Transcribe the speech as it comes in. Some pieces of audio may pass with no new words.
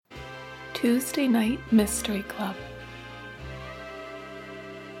Tuesday Night Mystery Club.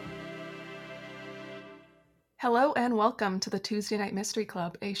 Hello and welcome to the Tuesday Night Mystery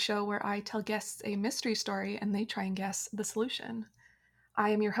Club, a show where I tell guests a mystery story and they try and guess the solution. I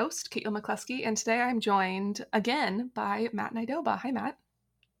am your host, Caitlin McCluskey, and today I'm joined again by Matt Nidoba. Hi, Matt.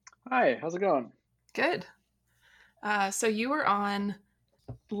 Hi, how's it going? Good. So you were on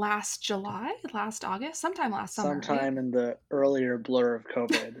last August, sometime last summer, right? Sometime in the earlier blur of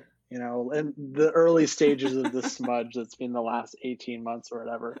COVID, in the early stages of the smudge that's been the last 18 months or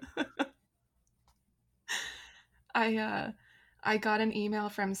whatever. I got an email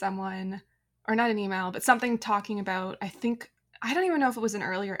from someone, or not an email, but something talking about, I don't even know if it was an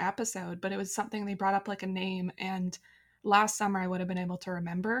earlier episode, but it was something they brought up like a name, and last summer I would have been able to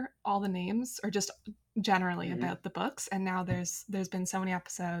remember all the names or just generally about the books, and now there's been so many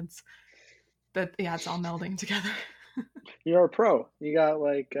episodes that it's all melding together. You're a pro. You got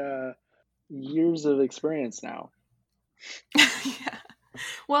years of experience now. Yeah.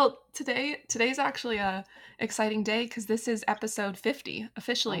 Well, today's actually a exciting day because this is episode 50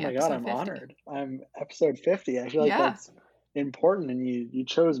 officially. Oh my God, I'm 50. honored. I'm episode 50. I feel like that's important, and you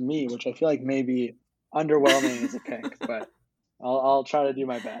chose me, which I feel like may be underwhelming as a pick, but I'll try to do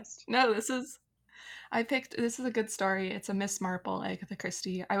my best. No, this is a good story. It's a Miss Marple, Agatha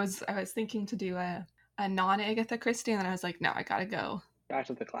Christie. I was thinking to do a non-Agatha Christie, and then I was like, no, I gotta go back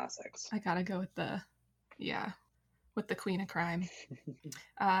to the classics. I gotta go with the Queen of Crime.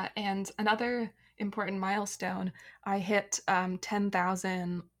 And another important milestone, I hit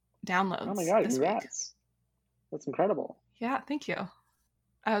 10,000 downloads. Oh my God, this congrats. week. That's incredible. Yeah, thank you.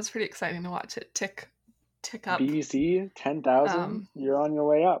 I was pretty exciting to watch it tick up. BBC 10,000. You're on your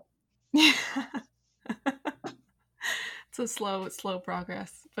way up. Yeah. It's a slow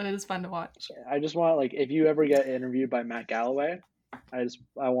progress, but it is fun to watch. I just want, if you ever get interviewed by Matt Galloway, I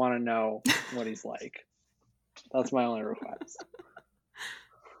want to know what he's like. That's my only request.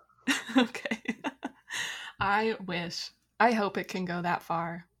 Okay. I hope it can go that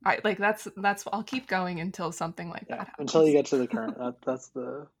far. I'll keep going until something like that happens. Until you get to the current. That's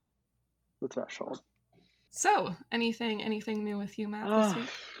the threshold. So, anything new with you, Matt, this week?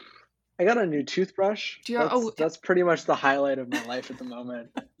 I got a new toothbrush. That's pretty much the highlight of my life at the moment.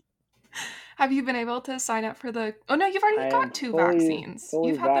 Have you been able to sign up for the... Oh, no, you've already got two vaccines.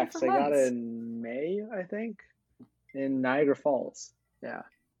 You've had them for months. I got it in May, I think, in Niagara Falls. Yeah.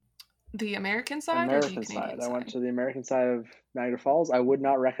 The American side or the Canadian side? I went to the American side of Niagara Falls. I would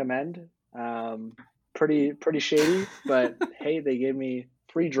not recommend. Pretty shady, but hey, they gave me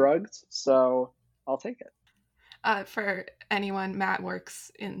free drugs, so I'll take it. For anyone, Matt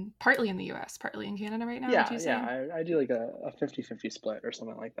works partly in the U.S., partly in Canada right now. Yeah. I do like a 50-50 split or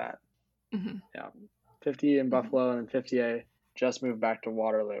something like that. Mm-hmm. Yeah, 50 in Buffalo and 50 I just moved back to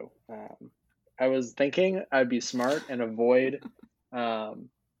Waterloo. I was thinking I'd be smart and avoid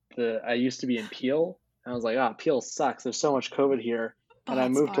I used to be in Peel. And I was like, Peel sucks. There's so much COVID here. And I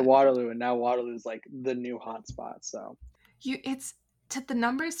moved to Waterloo, and now Waterloo is like the new hotspot. So the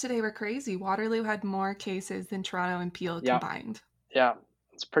numbers today were crazy. Waterloo had more cases than Toronto and Peel combined. Yeah,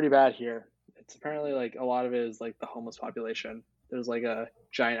 it's pretty bad here. It's apparently a lot of it is the homeless population. There's a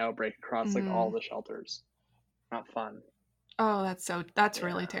giant outbreak across all the shelters. Not fun. Oh, that's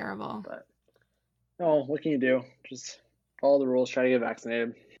really terrible. But what can you do? Just follow the rules. Try to get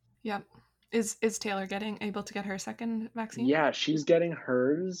vaccinated. Yep. Is Taylor able to get her second vaccine? Yeah, she's getting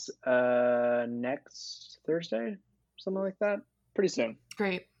hers next Thursday, something like that. Pretty soon.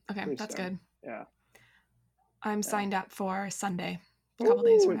 Great. Okay, that's good. Yeah. I'm signed up for Sunday. A couple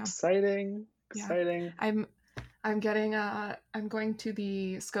days from now. Exciting. Yeah. I'm going to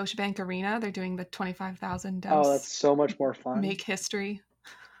the Scotiabank Arena. They're doing the 25,000 dose. Oh, that's so much more fun. Make history.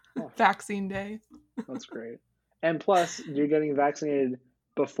 Vaccine day. That's great. And plus, you're getting vaccinated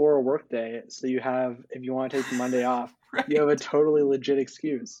before a work day, so you have, if you want to take the Monday off, right. You have a totally legit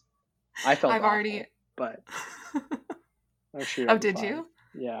excuse. I felt awful, but I'm sure. Oh, did you?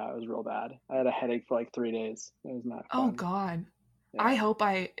 Yeah, it was real bad. I had a headache for 3 days. It was not fun. Oh God.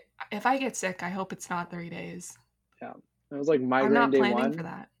 Yeah. If I get sick, I hope it's not 3 days. Yeah. It was migraine I'm not day planning 1 for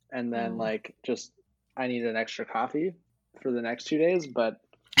that. And then I need an extra coffee for the next 2 days, but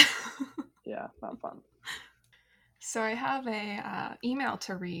yeah, not fun. So I have a email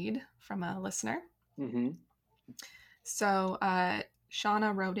to read from a listener. Mm-hmm. So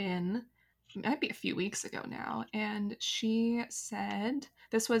Shauna wrote in, it might be a few weeks ago now, and she said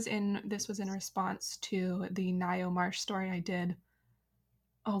this was in response to the Nio Marsh story I did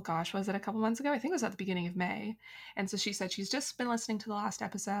oh gosh, was it a couple months ago? I think it was at the beginning of May. And so she said she's just been listening to the last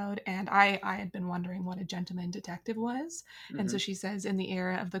episode, and I had been wondering what a gentleman detective was. And so Hmm. she says in the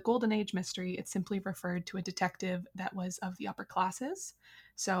era of the Golden Age mystery, it simply referred to a detective that was of the upper classes.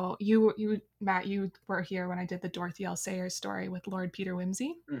 So you Matt, you were here when I did the Dorothy L. Sayers story with Lord Peter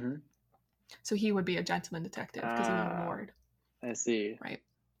Wimsey. Hmm. So he would be a gentleman detective because he was a Ah, lord, I see. right?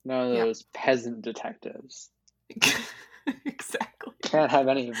 None of Yeah. those peasant detectives. Exactly. Can't have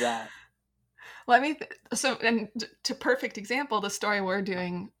any of that. So, and to perfect example, the story we're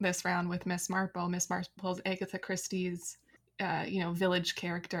doing this round with Miss Marple. Miss Marple's Agatha Christie's, village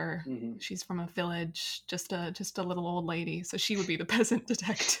character. Hmm. She's from a village, just a little old lady. So she would be the peasant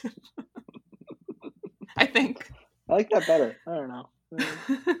detective, I think. I like that better. I don't know.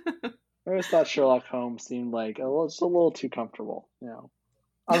 I always thought Sherlock Holmes seemed like just a little too comfortable,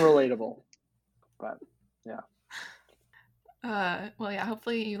 unrelatable. But yeah, Well, yeah.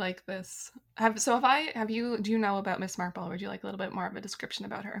 Hopefully you like this. Do you know about Miss Marple? Or would you like a little bit more of a description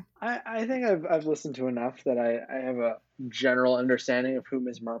about her? I think I've listened to enough that I have a general understanding of who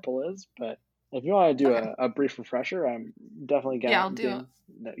Ms. Marple is. But if you want to do Okay. a brief refresher, I'm definitely Yeah, I'll do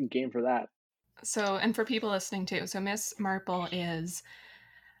it. game for that. So, and for people listening too, so Miss Marple is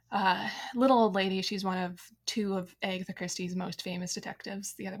little old lady. She's one of two of Agatha Christie's most famous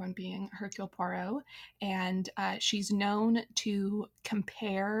detectives, the other one being Hercule Poirot. And she's known to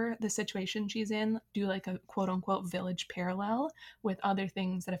compare the situation she's in, do like a quote unquote village parallel with other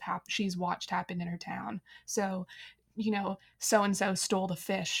things that she's watched happen in her town. So, so and so stole the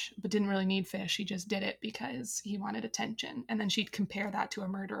fish, but didn't really need fish. He just did it because he wanted attention. And then she'd compare that to a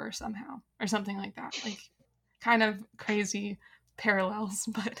murderer somehow, or something like that. Like, kind of crazy parallels,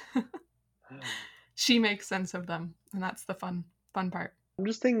 but she makes sense of them, and that's the fun part. I'm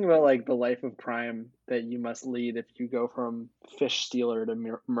just thinking about like the life of crime that you must lead if you go from fish stealer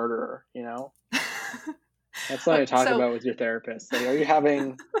to murderer. That's something to talk So about with your therapist. Like, are you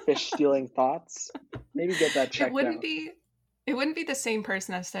having fish stealing thoughts? Maybe get that it checked wouldn't out. be it wouldn't be the same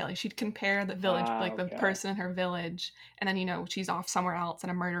person necessarily. She'd compare the village, Ah, like the okay. person in her village, and then she's off somewhere else and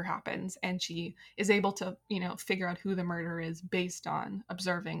a murder happens, and she is able to figure out who the murderer is based on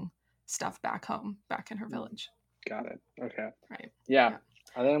observing stuff back home, back in her Hmm. village. Got it. Okay. Right. Yeah, Yeah.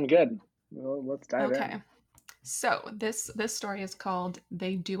 I think I'm good. Well, let's dive in. Okay. So this story is called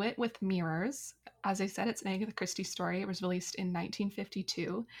 "They Do It with Mirrors." As I said, it's an Agatha Christie story. It was released in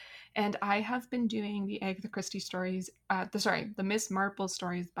 1952, and I have been doing the Agatha Christie stories, the Miss Marple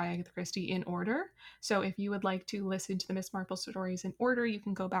stories by Agatha Christie in order. So if you would like to listen to the Miss Marple stories in order, you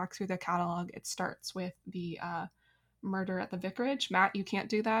can go back through the catalog. It starts with the murder at the vicarage. Matt, you can't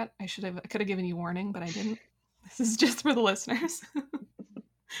do that. I could have given you warning, but I didn't. This is just for the listeners.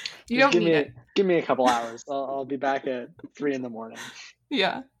 You Just don't need it. give me a couple hours. I'll be back at 3 in the morning.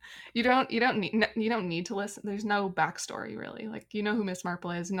 Yeah. You don't need to listen. There's no backstory really. Like who Miss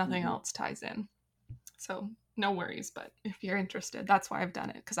Marple is, nothing Hmm. else ties in. So no worries, but if you're interested, that's why I've done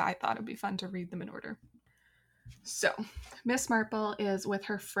it, because I thought it'd be fun to read them in order. So, Miss Marple is with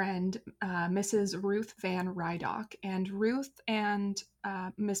her friend, Mrs. Ruth Van Rydock, and Ruth and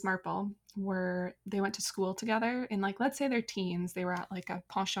Miss Marple they went to school together in, like, let's say they're teens. They were at like a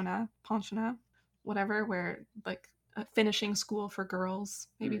pensionnat, whatever, where like a finishing school for girls,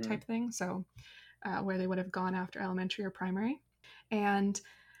 maybe Hmm. type thing. So, where they would have gone after elementary or primary, and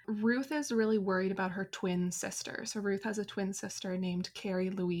Ruth is really worried about her twin sister. So Ruth has a twin sister named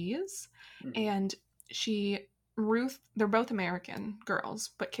Carrie Louise, Hmm. and she they're both American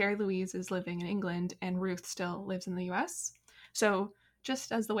girls, but Carrie Louise is living in England and Ruth still lives in the US. So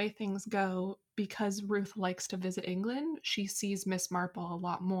just as the way things go, because Ruth likes to visit England, she sees Miss Marple a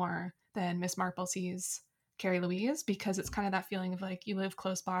lot more than Miss Marple sees Carrie Louise, because it's kind of that feeling of like you live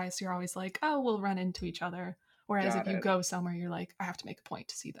close by, so you're always like, oh, we'll run into each other. Whereas if Got you it. go somewhere, you're like, I have to make a point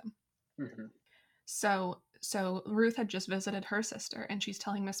to see them. Hmm. So Ruth had just visited her sister, and she's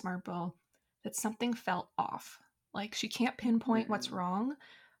telling Miss Marple that something felt off. Like she can't pinpoint what's Hmm. wrong,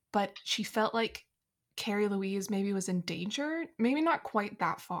 but she felt like Carrie Louise maybe was in danger. Maybe not quite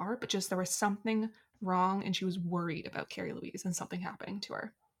that far, but just there was something wrong, and she was worried about Carrie Louise and something happening to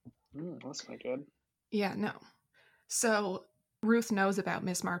her. That's quite good. Yeah, no. So Ruth knows about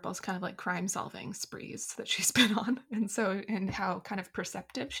Miss Marple's kind of like crime solving sprees that she's been on, and how kind of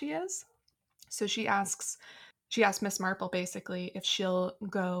perceptive she is. So she asks Miss Marple basically if she'll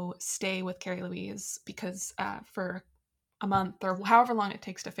go stay with Carrie Louise, because for a month or however long it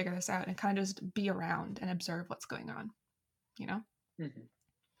takes to figure this out, and kind of just be around and observe what's going on, you know? Hmm.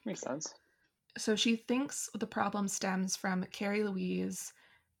 Makes sense. So she thinks the problem stems from Carrie Louise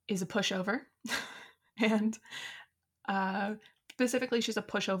is a pushover and uh, specifically she's a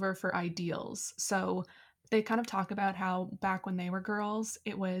pushover for ideals. So they kind of talk about how back when they were girls,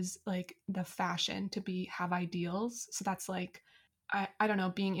 it was like the fashion to have ideals. So that's like, I don't know,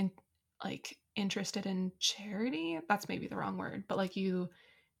 being in like interested in charity. That's maybe the wrong word, but like you're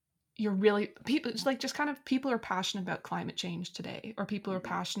really people. It's like just kind of people are passionate about climate change today, or people are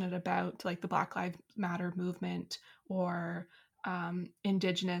passionate about like the Black Lives Matter movement, or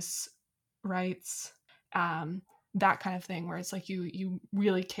Indigenous rights, that kind of thing, where it's like you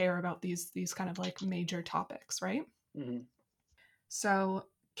really care about these kind of like major topics, right? Mm-hmm. So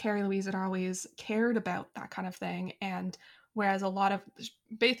Carrie Louise had always cared about that kind of thing, and whereas a lot of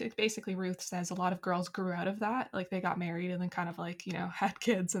basically Ruth says a lot of girls grew out of that, like they got married and then kind of like, you know, had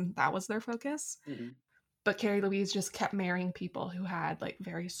kids and that was their focus. Mm-hmm. But Carrie Louise just kept marrying people who had like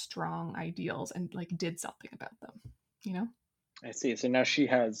very strong ideals and like did something about them, you know? I see. So now she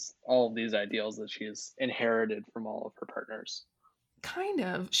has all of these ideals that she's inherited from all of her partners. Kind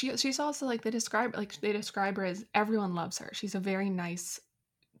of. She's also like they describe her as everyone loves her. She's a very nice,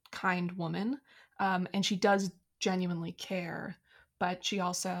 kind woman, and she does genuinely care. But she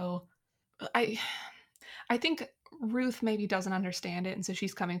also, I think Ruth maybe doesn't understand it, and so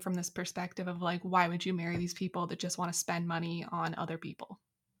she's coming from this perspective of like, why would you marry these people that just want to spend money on other people?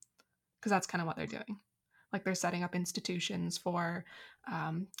 Because that's kind of what they're doing. Like they're setting up institutions for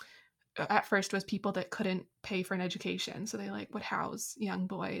at first was people that couldn't pay for an education, so they like would house young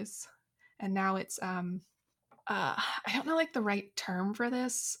boys, and now it's I don't know like the right term for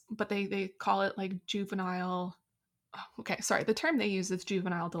this, but they call it like juvenile. Oh, okay, sorry, the term they use is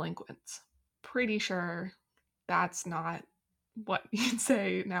juvenile delinquents. Pretty sure that's not what you'd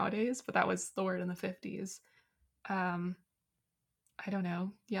say nowadays, but that was the word in the 50s. I don't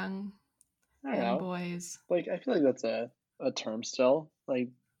know, young I don't know. boys. Like, I feel like that's a term still. Like,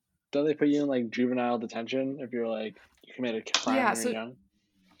 don't they put you in like juvenile detention if you're like you commit a crime Yeah, when you're so young?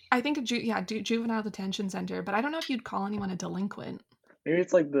 I think juvenile detention center, but I don't know if you'd call anyone a delinquent. Maybe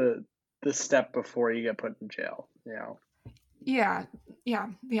it's like the step before you get put in jail. You know. Yeah,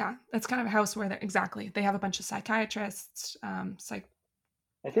 yeah. That's kind of a house where exactly they have a bunch of psychiatrists, I think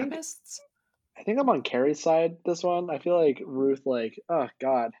psychtherapists. I think I'm on Carrie's side this one. I feel like Ruth, like, oh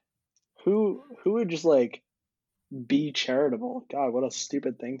God, who would just like be charitable? God, what a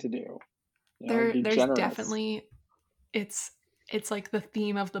stupid thing to do. You know, be There's generous. definitely it's it's like the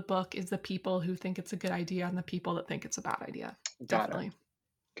theme of the book is the people who think it's a good idea and the people that think it's a bad idea. Got it. Definitely,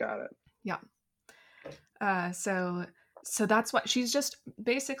 Got it. yeah. So that's what she's just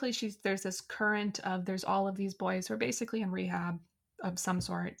basically there's this current of there's all of these boys who are basically in rehab of some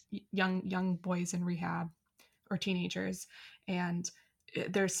sort, young boys in rehab or teenagers, and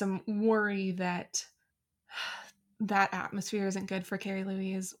there's some worry that that atmosphere isn't good for Carrie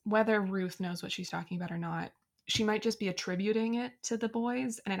Louise. Whether Ruth knows what she's talking about or not, she might just be attributing it to the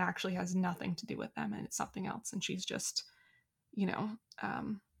boys, and it actually has nothing to do with them, and it's something else. And she's just, you know,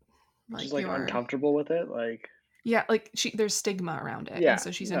 Just like like your uncomfortable with it. Like, yeah, like there's stigma around it, and yeah, so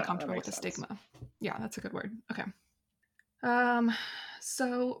she's no, that uncomfortable with makes the sense. stigma. Yeah, that's a good word. Okay. Um,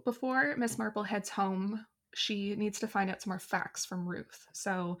 so before Miss Marple heads home, she needs to find out some more facts from Ruth.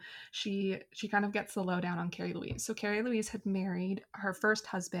 So she kind of gets the lowdown on Carrie Louise. So Carrie Louise had married her first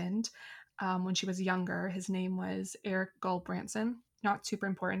husband when she was younger. His name was Eric Goldbranson. Not super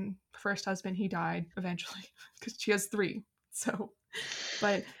important. First husband, he died eventually because she has three. So,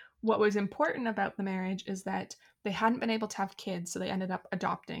 but what was important about the marriage is that they hadn't been able to have kids, so they ended up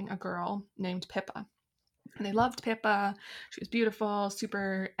adopting a girl named Pippa. And they loved Pippa. She was beautiful,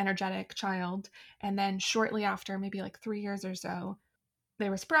 super energetic child. And then shortly after, maybe like 3 years or so, they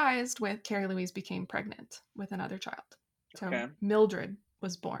were surprised with Carrie Louise became pregnant with another child. So Okay. Mildred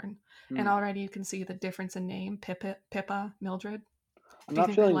was born. And Hmm. already you can see the difference in name, Pippa, Mildred. I'm Do you not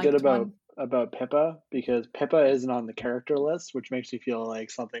think they feeling good liked one? about Pippa because Pippa isn't on the character list, which makes me feel like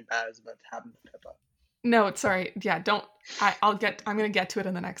something bad is about to happen to Pippa. No, sorry. Yeah, don't. I'm gonna get to it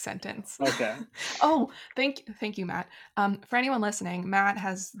in the next sentence. Okay. Oh, thank you, Matt. For anyone listening, Matt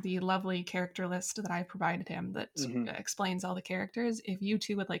has the lovely character list that I provided him that Hmm. explains all the characters. If you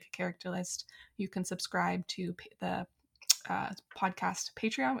too would like a character list, you can subscribe to the podcast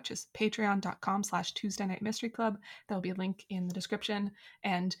Patreon, which is patreon.com/Tuesday Night Mystery Club. There will be a link in the description,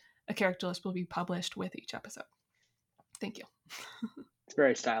 and a character list will be published with each episode. Thank you. It's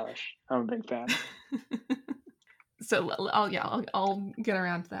very stylish. I'm a big fan. So I'll get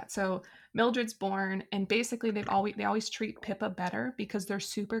around to that. So Mildred's born, and basically they always treat Pippa better because they're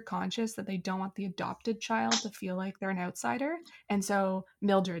super conscious that they don't want the adopted child to feel like they're an outsider, and so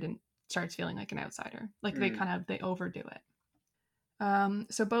Mildred starts feeling like an outsider. Like they overdo it.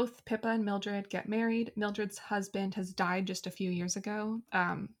 So both Pippa and Mildred get married. Mildred's husband has died just a few years ago.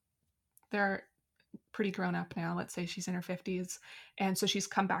 They're pretty grown up now. Let's say she's in her 50s. And so she's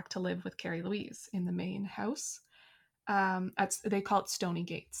come back to live with Carrie Louise in the main house. They call it Stony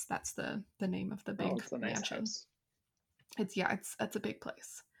Gates. That's the name of the big it's a nice mansion. house. It's a big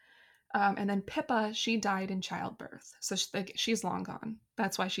place. And then Pippa, she died in childbirth, so she's long gone.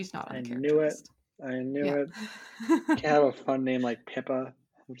 That's why she's not on the character list. I knew it. Can't have a fun name like Pippa.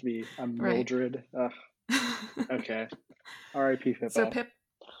 Have to be a Mildred. Right. Okay. R.I.P. Pippa. So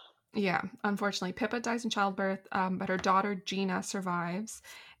unfortunately, Pippa dies in childbirth, but her daughter Gina survives,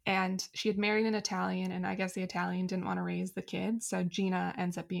 and she had married an Italian, and I guess the Italian didn't want to raise the kids, so Gina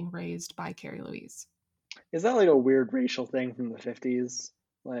ends up being raised by Carrie Louise. Is that like a weird racial thing from the 50s?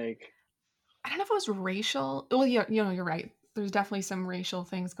 Like, I don't know if it was racial. Well, yeah, you're right. There's definitely some racial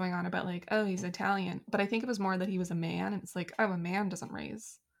things going on about like, oh, he's Italian. But I think it was more that he was a man, and it's like, oh, a man doesn't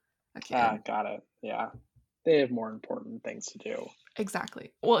raise a kid. Got it. Yeah. They have more important things to do.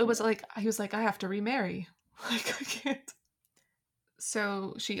 Exactly. Well, it was like, he was like, I have to remarry. Like, I can't.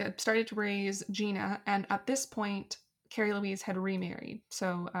 So she had started to raise Gina, and at this point, Carrie Louise had remarried.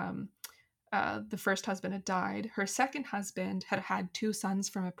 So the first husband had died. Her second husband had had 2 sons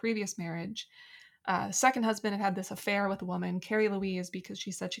from a previous marriage. Second husband had this affair with a woman, Carrie Louise, because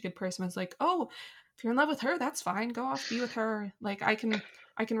she said she could person, was like, oh, if you're in love with her, that's fine. Go off, be with her. Like, I can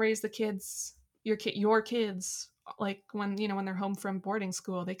raise the kids, your kids, like when they're home from boarding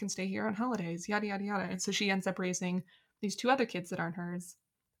school, they can stay here on holidays, yada yada yada. And so she ends up raising these 2 other kids that aren't hers.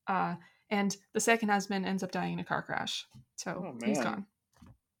 And the second husband ends up dying in a car crash. So he's gone.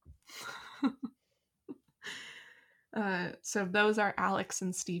 So those are Alex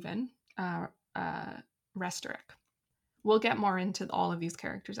and Stephen Restorick. We'll get more into all of these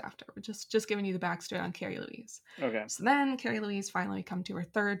characters after. We're just giving you the backstory on Carrie Louise. Okay. So then Carrie Louise finally come to her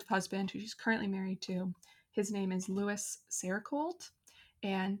third husband, who she's currently married to. His name is Louis Sericold,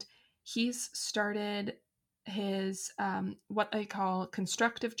 and he's started his what they call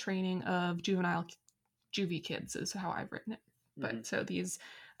constructive training of juvie kids, is how I've written it. Mm-hmm. But so these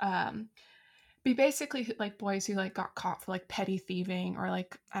be basically like boys who like got caught for like petty thieving or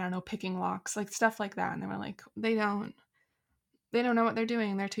like, I don't know, picking locks, like stuff like that. And they were like, they don't know what they're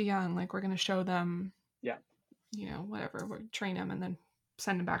doing. They're too young. Like, we're going to show them, whatever, we'll train them and then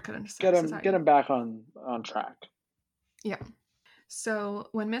send them back into society. Get them back on track. Yeah. So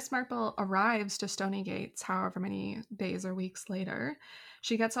when Miss Marple arrives to Stony Gates, however many days or weeks later,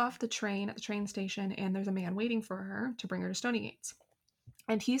 she gets off the train at the train station, and there's a man waiting for her to bring her to Stony Gates.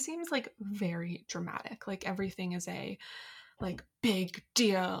 And he seems like very dramatic. Like, everything is a like big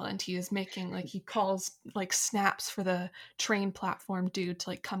deal, and he is making like, he calls like snaps for the train platform dude to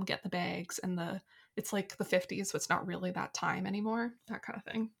like come get the bags, and it's like the 50s, so it's not really that time anymore, that kind of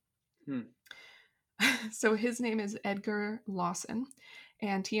thing. So his name is Edgar Lawson,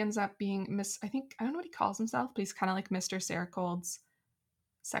 and he ends up being I don't know what he calls himself, but he's kind of like Mr. Sericold's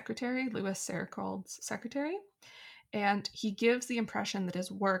secretary, Louis Sericold's secretary. And he gives the impression that his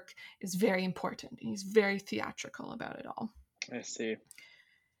work is very important, and he's very theatrical about it all. I see.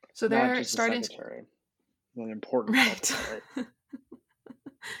 So they're starting to... an important right.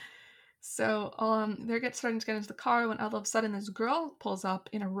 So they're starting to get into the car when all of a sudden this girl pulls up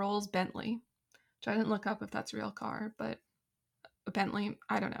in a Rolls Bentley, which I didn't look up if that's a real car, but a Bentley,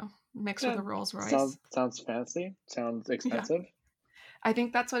 I don't know, mixed with a Rolls Royce. Sounds fancy. Sounds expensive. Yeah. I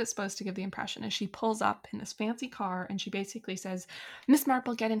think that's what it's supposed to give the impression, is she pulls up in this fancy car and she basically says, Miss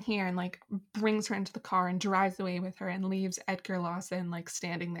Marple, get in here, and like brings her into the car and drives away with her and leaves Edgar Lawson like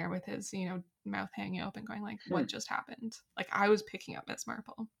standing there with his, mouth hanging open going like, what just happened? Like, I was picking up Miss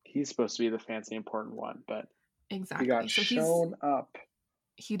Marple. He's supposed to be the fancy important one, but exactly. He got shown up.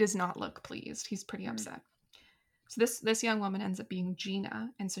 He does not look pleased. He's pretty upset. So this young woman ends up being Gina,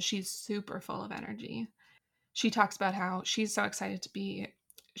 and so she's super full of energy. She talks about how she's so excited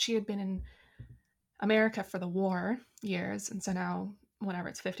she had been in America for the war years, and so now whenever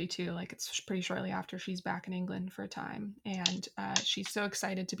it's 52, like it's pretty shortly after, she's back in England for a time, and she's so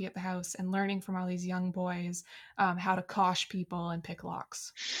excited to be at the house and learning from all these young boys how to cosh people and pick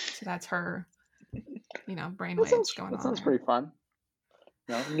locks. So that's her, brainwaves going on. That sounds pretty fun.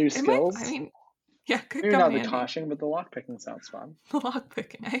 New skills. Could maybe go not handy. The coshing, but the lock picking sounds fun. The lock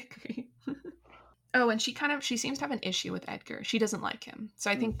picking, I agree. Oh, and she seems to have an issue with Edgar. She doesn't like him.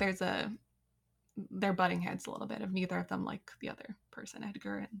 So I think they're butting heads a little bit, of neither of them like the other person,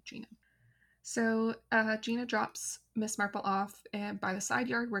 Edgar and Gina. So Gina drops Miss Marple off by the side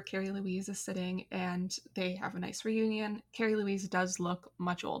yard where Carrie Louise is sitting, and they have a nice reunion. Carrie Louise does look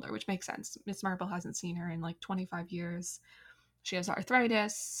much older, which makes sense. Miss Marple hasn't seen her in like 25 years. she has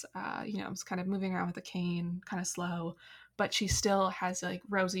arthritis, is kind of moving around with a cane, kind of slow, but she still has like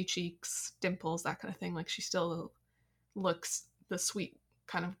rosy cheeks, dimples, that kind of thing. Like she still looks the sweet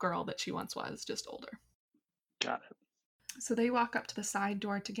kind of girl that she once was, just older. Got it. So they walk up to the side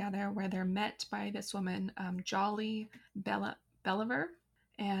door together where they're met by this woman, Jolly Belliver,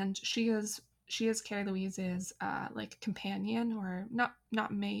 and she is Carrie Louise's like companion, or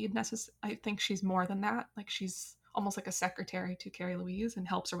not maid necessarily. I think she's more than that. Like she's almost like a secretary to Carrie Louise and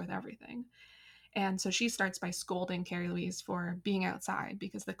helps her with everything. And so she starts by scolding Carrie Louise for being outside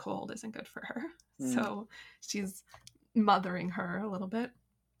because the cold isn't good for her. So she's mothering her a little bit.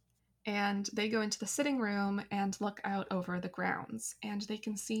 And they go into the sitting room and look out over the grounds. And they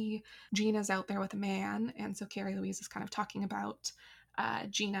can see Gina's out there with a man. And so Carrie Louise is kind of talking about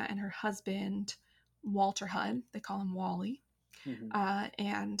Gina and her husband, Walter Hudd. They call him Wally.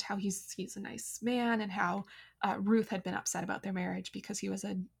 And how he's a nice man, and how Ruth had been upset about their marriage because he was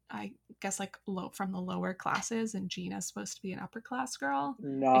I guess like from the lower classes, and Gina's supposed to be an upper class girl.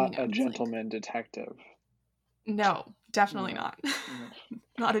 Not a gentleman detective. No, definitely not.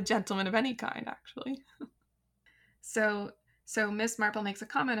 Not a gentleman of any kind, actually. So Miss Marple makes a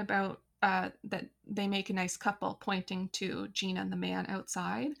comment about that they make a nice couple, pointing to Gina and the man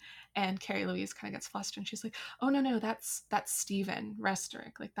outside, and Carrie Louise kind of gets flustered, and she's like, "Oh no, that's Stephen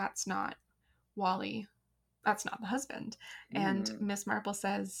Restorick. Like that's not Wally. That's not the husband." And Miss Marple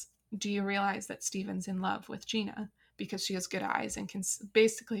says, "Do you realize that Stephen's in love with Gina because she has good eyes and can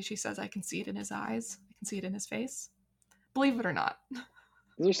basically," she says, "I can see it in his eyes. I can see it in his face. Believe it or not."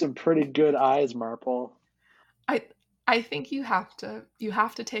 Those are some pretty good eyes, Marple. I think you have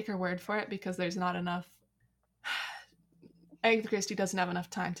to take her word for it, because there's not enough. Agatha Christie doesn't have enough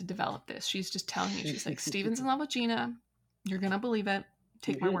time to develop this. She's just telling you. She's like, Stephen's in love with Gina. You're gonna believe it.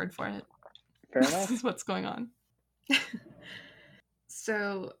 Take my word for it. Fair enough. This is what's going on.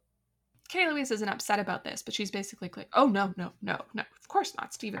 So Carrie Louise isn't upset about this, but she's basically like, "Oh no, of course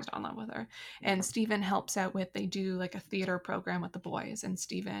not. Stephen's not in love with her." And Stephen helps out with, they do like a theater program with the boys, and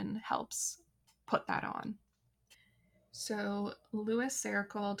Stephen helps put that on. So Louis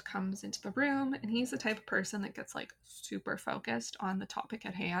Sericold comes into the room, and he's the type of person that gets like super focused on the topic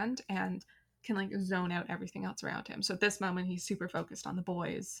at hand and can like zone out everything else around him. So at this moment, he's super focused on the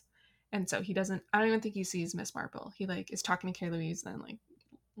boys. And so I don't even think he sees Miss Marple. He like is talking to Carrie Louise and then like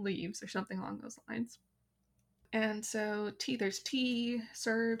leaves or something along those lines. And so there's tea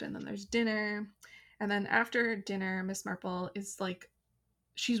served, and then there's dinner. And then after dinner, Miss Marple is like,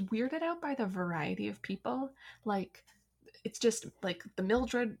 she's weirded out by the variety of people. Like, it's just like the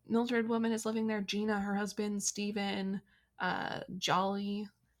Mildred woman is living there, Gina, her husband, Stephen, Jolly,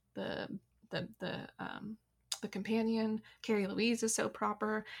 the companion, Carrie Louise is so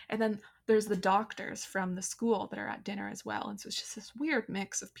proper, and then there's the doctors from the school that are at dinner as well. And so it's just this weird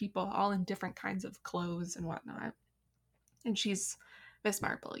mix of people, all in different kinds of clothes and whatnot. And she's Miss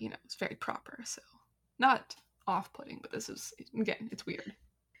Marple, it's very proper, so not off-putting, but this is, again, it's weird.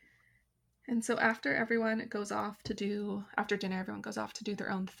 And so after dinner, everyone goes off to do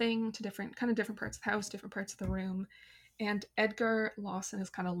their own thing to different parts of the house, different parts of the room. And Edgar Lawson is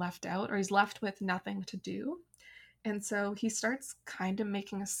kind of left out, or he's left with nothing to do. And so he starts kind of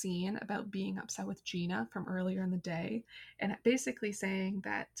making a scene about being upset with Gina from earlier in the day, and basically saying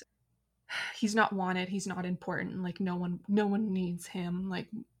that he's not wanted, he's not important, like no one needs him, like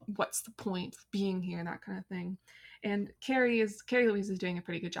what's the point of being here, that kind of thing. And Carrie Louise is doing a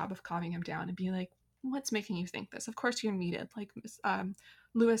pretty good job of calming him down and being like, what's making you think this? Of course you're needed. Like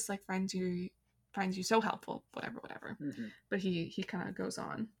Louis like finds you so helpful, whatever. But he kind of goes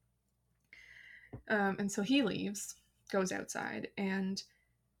on. And so he leaves, goes outside, and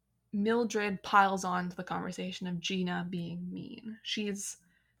Mildred piles on to the conversation of Gina being mean.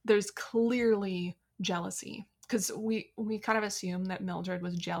 There's clearly jealousy, because we kind of assume that Mildred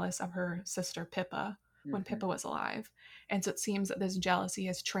was jealous of her sister Pippa when Pippa was alive. And so it seems that this jealousy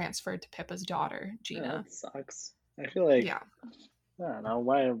has transferred to Pippa's daughter, Gina. Yeah, that sucks. I feel like, I don't know,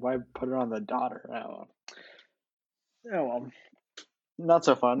 why put it on the daughter? Oh well. Not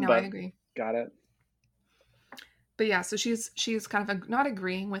so fun, but I agree. Got it. But yeah, so she's kind of not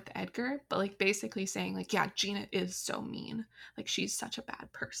agreeing with Edgar, but like basically saying like, yeah, Gina is so mean. Like she's such a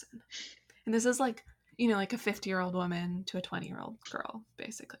bad person. And this is like, like a 50-year-old woman to a 20-year-old girl,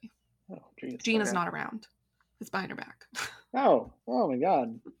 basically. Oh, geez. Gina's not around. It's behind her back. Oh my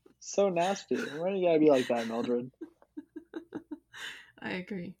God. So nasty. Why do you gotta be like that, Mildred? I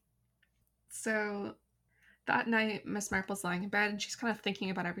agree. So that night, Miss Marple's lying in bed, and she's kind of thinking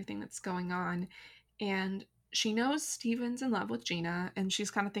about everything that's going on. And she knows Stephen's in love with Gina, and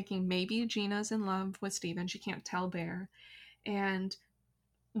she's kind of thinking maybe Gina's in love with Stephen. She can't tell there. And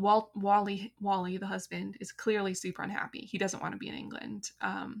Wally, the husband, is clearly super unhappy. He doesn't want to be in England.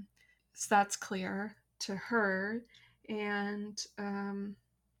 So that's clear to her. And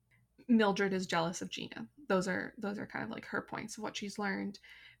Mildred is jealous of Gina. Those are kind of like her points of what she's learned.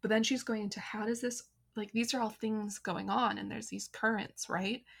 But then she's going into how does this, like, these are all things going on and there's these currents,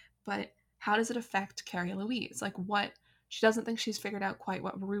 right? But how does it affect Carrie Louise? Like, what, she doesn't think she's figured out quite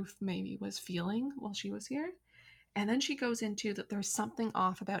what Ruth maybe was feeling while she was here. And then she goes into that there's something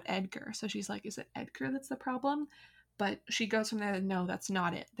off about Edgar. So she's like, is it Edgar that's the problem? But she goes from there to no, that's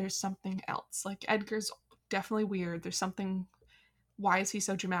not it. There's something else. Like, Edgar's definitely weird. There's something, why is he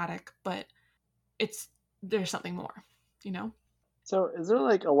so dramatic? But it's, there's something more, you know? So is there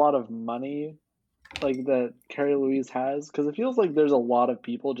like a lot of money like that Carrie Louise has? Because it feels like there's a lot of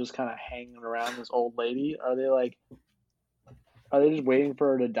people just kind of hanging around this old lady. Are they just waiting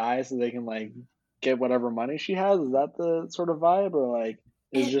for her to die so they can like get whatever money she has? Is that the sort of vibe, or like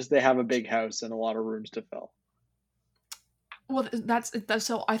is it It, just they have a big house and a lot of rooms to fill? well, that's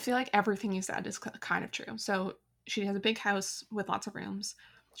so I feel like everything you said is kind of true. So she has a big house with lots of rooms.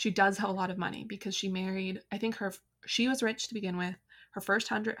 She does have a lot of money because she married, I think she was rich to begin with. Her first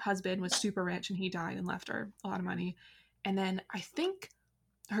husband was super rich and he died and left her a lot of money. And then I think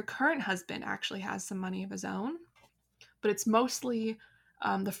her current husband actually has some money of his own, but it's mostly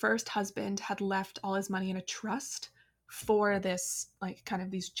the first husband had left all his money in a trust for this, like, kind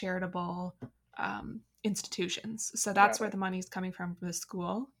of these charitable institutions. So that's Got where it. the money's coming from for the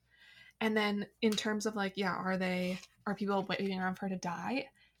school. And then in terms of like, yeah, are people waiting around for her to die?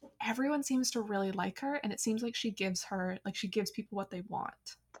 Everyone seems to really like her, and it seems like she gives people what they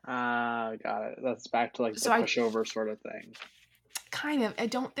want. Ah, got it. That's back to like the So I pushover sort of thing. kind of, I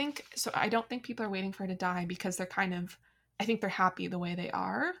don't think people are waiting for her to die because they're kind of, I think they're happy the way they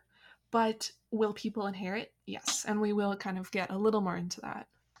are. But will people inherit? Yes, and we will kind of get a little more into that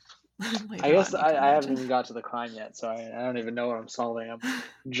I later guess on, you can I haven't imagine. even got to the crime yet, so I don't even know what I'm solving. I'm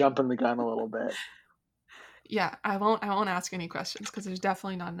jumping the gun a little bit. Yeah, I won't ask any questions because there's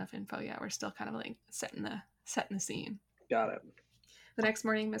definitely not enough info yet. We're still kind of like setting the scene. Got it. The next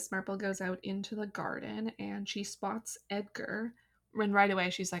morning, Miss Marple goes out into the garden and she spots Edgar. And right away,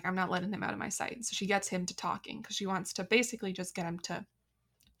 she's like, I'm not letting him out of my sight. So she gets him to talking because she wants to basically just get him to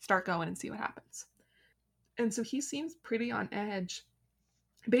start going and see what happens. And so he seems pretty on edge.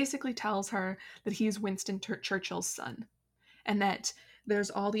 Basically tells her that he's Winston Churchill's son and that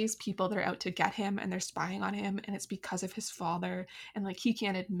there's all these people that are out to get him and they're spying on him and it's because of his father, and like he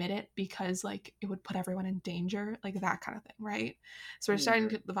can't admit it because like it would put everyone in danger, like that kind of thing, right? So we're starting to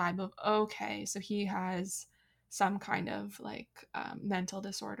Hmm. get the vibe of, okay, so he has some kind of like mental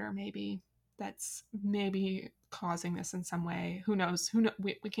disorder maybe, that's maybe causing this in some way. Who knows? We're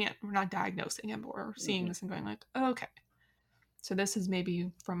not diagnosing him or seeing Hmm. this and going like, okay, so this is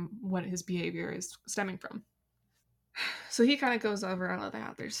maybe from what his behavior is stemming from. So he kind of goes over all of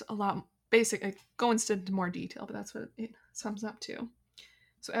that. There's a lot, basically, go into more detail, but that's what it sums up to.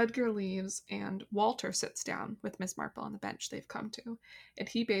 So Edgar leaves, and Walter sits down with Miss Marple on the bench they've come to. And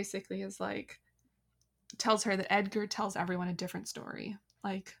he basically is like, tells her that Edgar tells everyone a different story.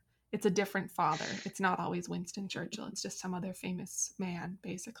 Like, it's a different father. It's not always Winston Churchill, it's just some other famous man,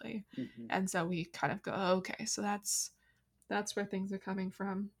 basically. Hmm. And so we kind of go, okay, so that's where things are coming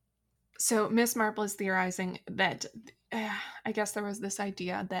from. So Miss Marple is theorizing that I guess there was this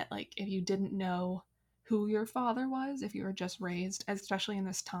idea that like if you didn't know who your father was, if you were just raised, especially in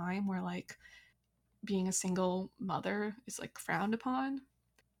this time where like being a single mother is like frowned upon,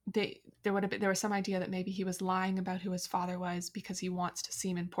 there was some idea that maybe he was lying about who his father was because he wants to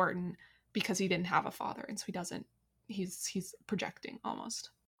seem important because he didn't have a father, and so he doesn't. He's projecting almost.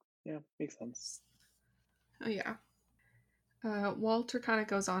 Yeah, makes sense. Oh yeah. Walter kind of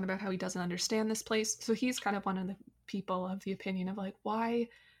goes on about how he doesn't understand this place. So he's kind of one of the people of the opinion of like, why?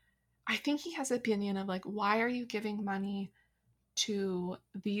 I think he has the opinion of like, why are you giving money to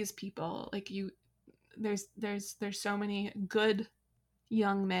these people? Like there's so many good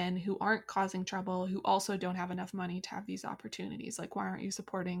young men who aren't causing trouble, who also don't have enough money to have these opportunities. Like, why aren't you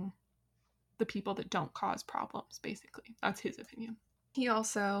supporting the people that don't cause problems? Basically, that's his opinion. He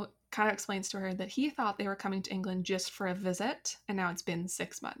also kind of explains to her that he thought they were coming to England just for a visit, and now it's been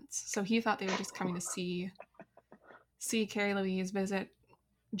 6 months. So he thought they were just coming to see Carrie Louise, visit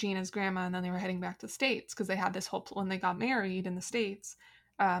Gina's grandma, and then they were heading back to the States because they had this whole when they got married in the States.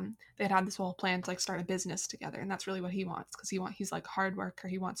 They'd had this whole plan to like start a business together, and that's really what he wants because he's like hard worker.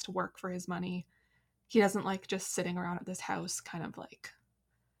 He wants to work for his money. He doesn't like just sitting around at this house, kind of like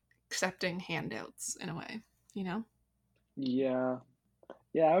accepting handouts in a way, you know. Yeah,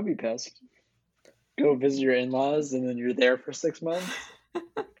 yeah, I would be pissed. go visit your in-laws and then you're there for 6 months.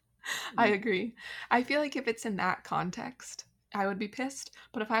 I agree. I feel like if it's in that context, I would be pissed.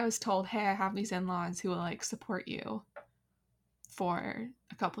 But if I was told, hey, I have these in-laws who will like support you for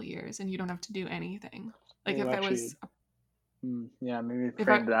a couple years and you don't have to do anything. Like Well, if it actually, was yeah, maybe if I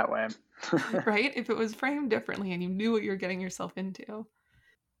framed that way. right? If it was framed differently and you knew what you're getting yourself into,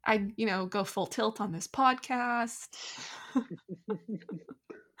 I'd, go full tilt on this podcast.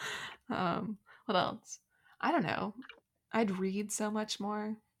 What else? I don't know. I'd read so much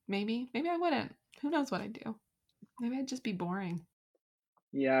more. Maybe I wouldn't. Who knows what I'd do? Maybe I'd just be boring.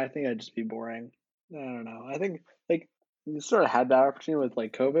 Yeah, I think I'd just be boring. I don't know. I think like you sort of had that opportunity with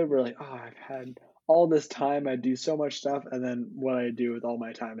like COVID where like, oh, I've had all this time, I do so much stuff, and then what I do with all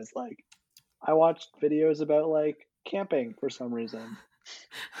my time is like I watched videos about like camping for some reason.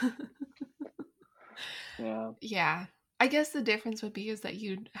 Yeah. Yeah. I guess the difference would be is that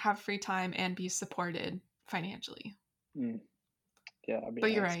you'd have free time and be supported financially. Mm, yeah, that'd be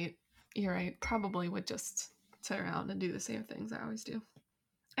But you're nice. right. You're right. Probably would just sit around and do the same things I always do.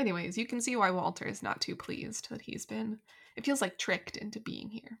 Anyways, you can see why Walter is not too pleased that it feels like tricked into being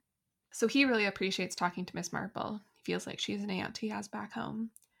here. So he really appreciates talking to Miss Marple. He feels like she's an aunt he has back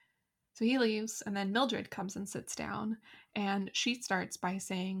home. So he leaves, and then Mildred comes and sits down, and she starts by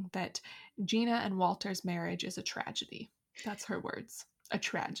saying that Gina and Walter's marriage is a tragedy. That's her words. A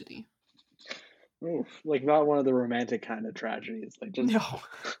tragedy. Oof, like not one of the romantic kind of tragedies. Like just No.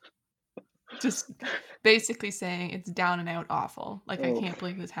 Just basically saying it's down and out awful. Like, I can't oof.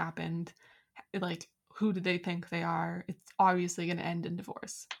 believe this happened. Like, who do they think they are? It's obviously going to end in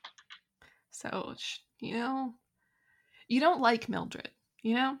divorce. So, you don't like Mildred,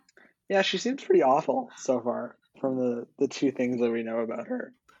 you know? Yeah, she seems pretty awful so far from the two things that we know about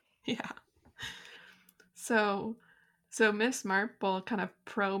her. Yeah. So Miss Marple kind of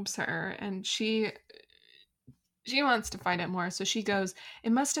probes her, and she wants to find out more. So she goes,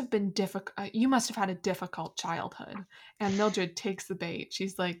 "It must have been difficult. You must have had a difficult childhood." And Mildred takes the bait.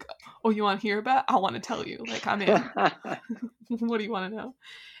 She's like, "Oh, you want to hear about? I want to tell you. Like, I'm in. What do you want to know?"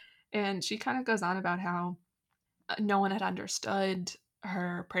 And she kind of goes on about how no one had understood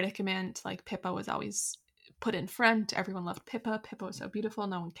her predicament. Like, Pippa was always put in front. Everyone loved Pippa. Pippa was so beautiful.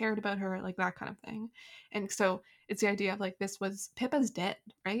 No one cared about her, like that kind of thing. And so it's the idea of like Pippa's dead,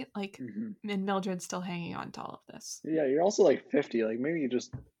 right? Like, Mhm. and Mildred's still hanging on to all of this. Yeah, you're also like 50. Like maybe you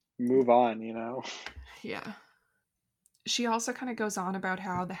just move on, you know? Yeah. She also kind of goes on about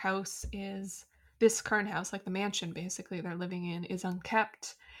how this current house, like the mansion basically they're living in, is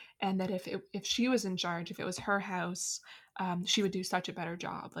unkept, and that if she was in charge, if it was her house, she would do such a better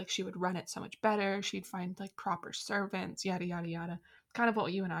job. Like, she would run it so much better. She'd find like proper servants, yada yada yada. Kind of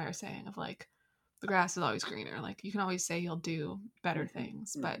what you and I are saying of like the grass is always greener. Like, you can always say you'll do better Hmm.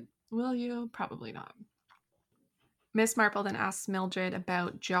 things, but Hmm. will you? Probably not. Miss Marple then asks Mildred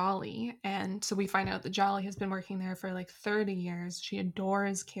about Jolly, and so we find out that Jolly has been working there for like 30 years. She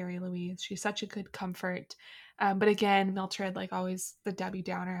adores Carrie Louise. She's such a good comfort. But again, Mildred, like always, the Debbie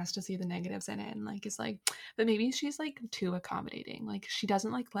Downer, has to see the negatives in it and like is like, but maybe she's like too accommodating. Like, she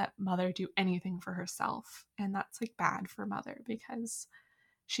doesn't like let Mother do anything for herself, and that's like bad for Mother because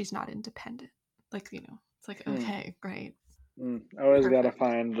she's not independent. Like, it's like, Hmm. okay, great, Always got to perfect,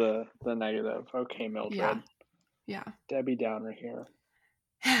 find the negative. Okay, yeah, Mildred. yeah. Debbie Downer here.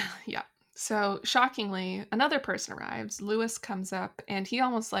 Yeah. So shockingly, another person arrives. Lewis comes up, and he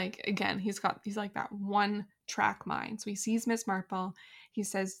almost like, again, he's like that one track mind. So he sees Miss Marple. He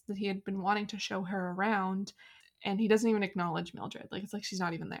says that he had been wanting to show her around, and he doesn't even acknowledge Mildred. Like, it's like she's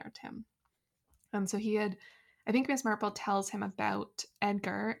not even there to him. So I think Miss Marple tells him about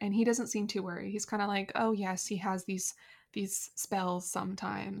Edgar, and he doesn't seem too worried. He's kind of like, oh yes, he has these spells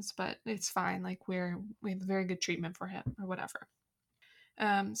sometimes, but it's fine. Like, we have very good treatment for him or whatever.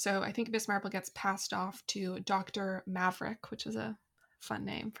 So I think Miss Marple gets passed off to Dr. Maverick, which is a fun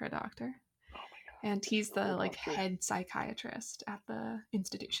name for a doctor. Oh my And god, he's the poor like doctor. head psychiatrist at the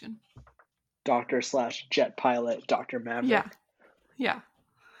institution. Doctor slash jet pilot, Dr. Yeah. Maverick. Yeah.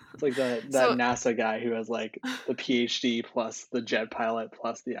 It's like that So NASA guy who has like the PhD plus the jet pilot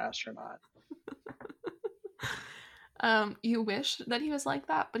plus the astronaut. you wish that he was like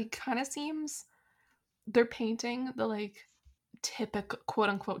that, but he kind of seems they're painting the like typical, quote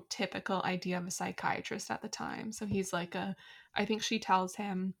unquote typical idea of a psychiatrist at the time. So he's like I think she tells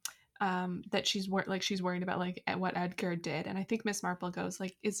him that she's worried about like what Edgar did, and I think Miss Marple goes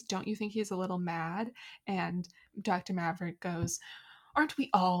like, don't you think he's a little mad? And Dr. Maverick goes, aren't we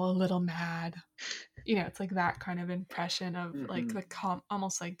all a little mad? It's like that kind of impression of like Mm-hmm. the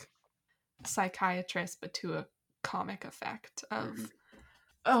almost like psychiatrist, but to a comic effect Mm-hmm. of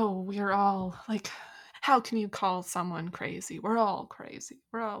oh, we're all like, how can you call someone crazy? We're all crazy.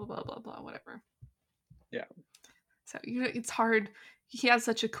 We're all blah, blah, blah, whatever. Yeah. So, it's hard. He has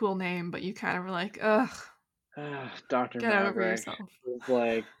such a cool name, but you kind of are like, ugh, Dr. get over Maverick yourself. was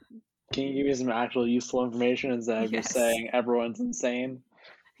like, can you give me some actual useful information instead of just Yes. saying everyone's insane?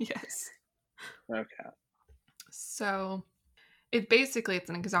 Yes. Okay. So it's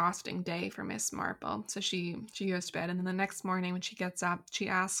an exhausting day for Miss Marple. So she goes to bed, and then the next morning when she gets up, she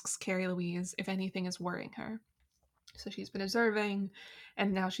asks Carrie Louise if anything is worrying her. So she's been observing,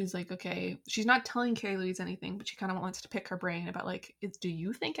 and now she's like, okay, she's not telling Carrie Louise anything, but she kind of wants to pick her brain about like, do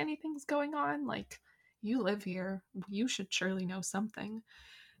you think anything's going on? Like, you live here, you should surely know something.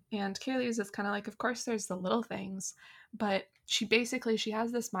 And Carrie Louise is kind of like, of course there's the little things, but she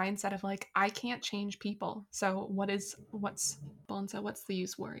has this mindset of like, I can't change people. So what's the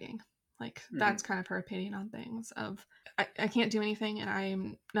use worrying? Like, that's kind of her opinion on things of, I can't do anything, and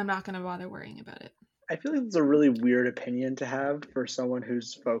I'm not going to bother worrying about it. I feel like it's a really weird opinion to have for someone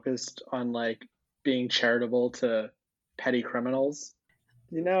who's focused on like being charitable to petty criminals.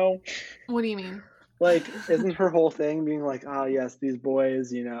 You know, What do you mean? like isn't her whole thing being like, oh yes, these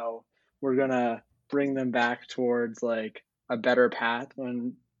boys, we're gonna bring them back towards like a better path,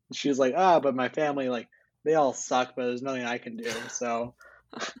 when she's like, but my family, like, they all suck, but there's nothing I can do. So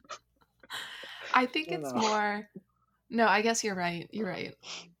I think I don't it's know. more. No, I guess you're right. You're right.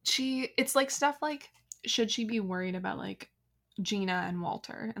 It's like stuff like, should she be worried about like Gina and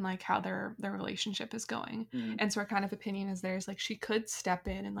Walter and like how their relationship is going? Mm. And so her kind of opinion is there's like, she could step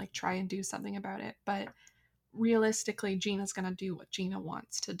in and like try and do something about it, but realistically Gina's going to do what Gina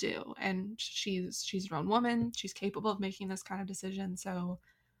wants to do, and she's her own woman. She's capable of making this kind of decision. So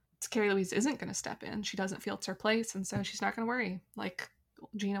Carrie Louise isn't going to step in. She doesn't feel it's her place, and so she's not going to worry. Like,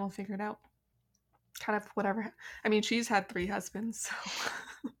 Gina will figure it out. Kind of whatever. I mean, she's had 3 husbands,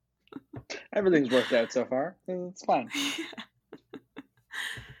 so Everything's worked out so far. It's fine.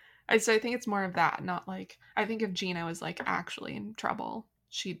 So I think it's more of that, not like, I think if Gina was like actually in trouble,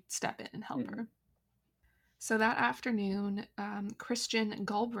 she'd step in and help her. So that afternoon, Christian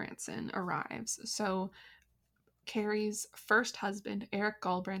Gulbranson arrives. So Carrie's first husband, Eric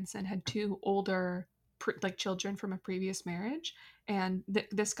Gulbranson, had 2 older like children from a previous marriage, and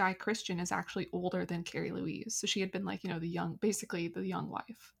this guy Christian is actually older than Carrie Louise. So she had been like, basically the young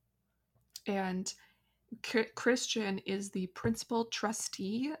wife. And Christian is the principal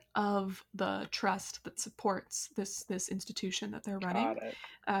trustee of the trust that supports this institution that they're running.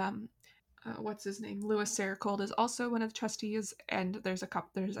 Got it. What's his name? Louis Sericold is also one of the trustees, and there's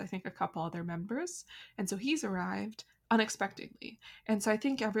I think a couple other members, and so he's arrived unexpectedly, and so I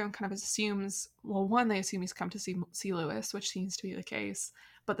think everyone kind of assumes, well, one, they assume he's come to see Louis, which seems to be the case,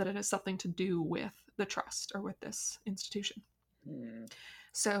 but that it has something to do with the trust or with this institution.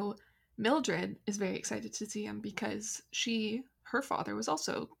 So Mildred is very excited to see him because her father was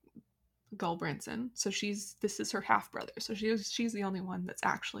also Gulbranson, so this is her half brother, so she's the only one that's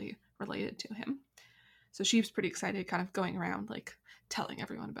actually related to him. So she's pretty excited, kind of going around like telling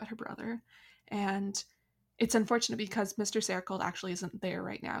everyone about her brother. And it's unfortunate because Mr. Sericold actually isn't there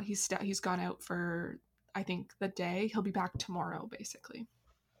right now. He's gone out for, I think, the day. He'll be back tomorrow, basically.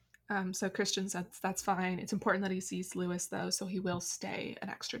 So Christian says that's fine. It's important that he sees Louis, though, so he will stay an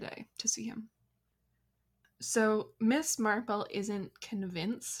extra day to see him. So Miss Marple isn't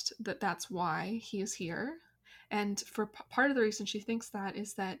convinced that that's why he is here. And for part of the reason she thinks that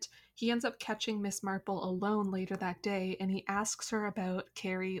is that he ends up catching Miss Marple alone later that day, and he asks her about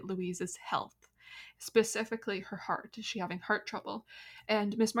Carrie Louise's health, specifically her heart. Is she having heart trouble?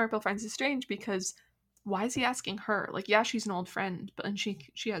 And Miss Marple finds it strange because why is he asking her? Like, yeah, she's an old friend, but and she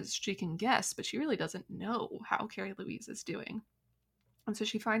can guess, but she really doesn't know how Carrie Louise is doing. And so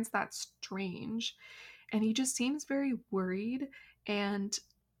she finds that strange. And he just seems very worried and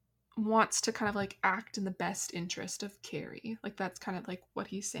wants to kind of like act in the best interest of Carrie. Like, that's kind of like what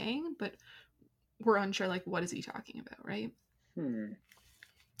he's saying, but we're unsure, like, what is he talking about, right?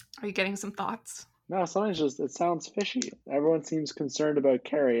 Are you getting some thoughts? No, it sounds fishy. Everyone seems concerned about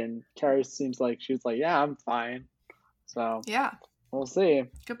Carrie, and Carrie seems like she's like, yeah, I'm fine. So Yeah, we'll see.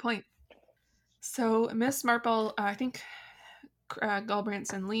 good point. So Miss Marple, I think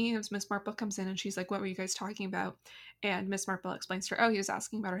Gulbranson leaves. Miss Marple comes in and she's like, what were you guys talking about? And Miss Marple explains to her, oh, he was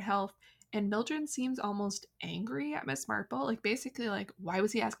asking about her health. And Mildred seems almost angry at Miss Marple, like basically like, why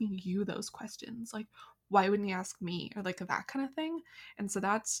was he asking you those questions? Like, why wouldn't he ask me? Or like that kind of thing. And so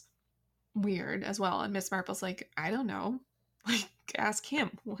that's weird as well. And Miss Marple's like, I don't know. Like, ask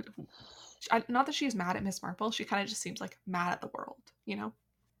him. Not that she's mad at Miss Marple. She kind of just seems like mad at the world, you know?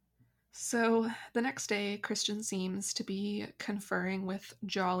 So the next day, Christian seems to be conferring with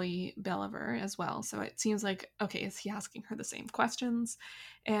Jolly Belliver as well. So it seems like, okay, is he asking her the same questions?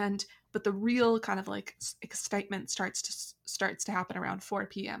 And but the real kind of like excitement starts to happen around 4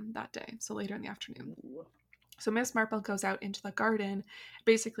 p.m. that day, so later in the afternoon. So Miss Marple goes out into the garden,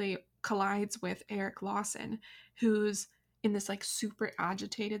 basically collides with Eric Lawson, who's in this like super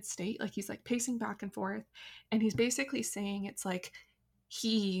agitated state. Like he's like pacing back and forth, and he's basically saying it's like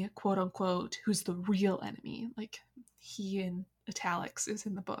he, quote unquote, who's the real enemy. Like he in italics is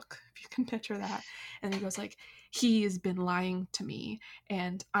in the book, if you can picture that. And he goes like, he has been lying to me,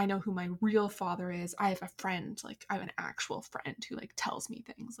 and I know who my real father is. I have a friend, like I have an actual friend who like tells me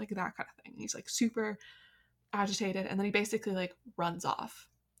things, like that kind of thing. He's like super agitated, and then he basically like runs off,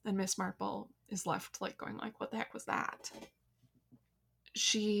 and Miss Marple is left like going like, what the heck was that?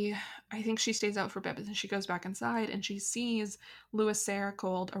 I think she stays out for a bit, and she goes back inside and she sees Lewis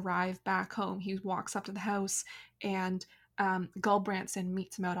Saracold arrive back home. He walks up to the house, and Gull Branson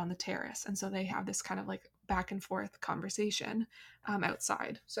meets him out on the terrace, and so they have this kind of like back and forth conversation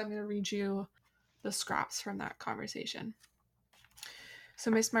outside. So I'm going to read you the scraps from that conversation.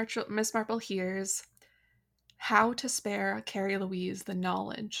 So Miss Marple hears how to spare Carrie Louise the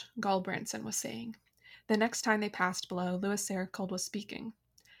knowledge, Gull Branson was saying. The next time they passed below, Lewis Saracold was speaking.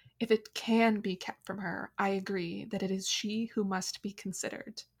 If it can be kept from her, I agree that it is she who must be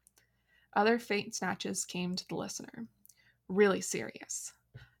considered. Other faint snatches came to the listener. Really serious.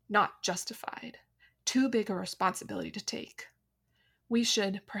 Not justified. Too big a responsibility to take. We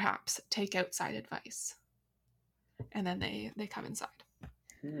should, perhaps, take outside advice. And then they come inside.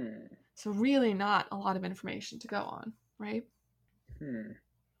 So really not a lot of information to go on, right?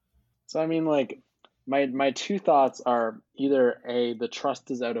 So I mean, like, my two thoughts are either A, the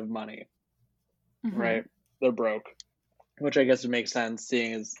trust is out of money, right? They're broke, which I guess would make sense,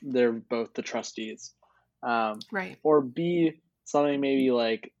 seeing as they're both the trustees. Right. Or B, something maybe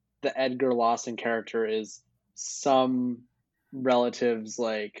like the Edgar Lawson character is some relative's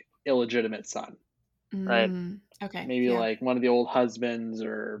like illegitimate son, right? Okay. Maybe yeah. like one of the old husbands,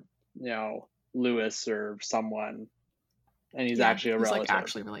 or Lewis or someone, and he's actually a he's relative. like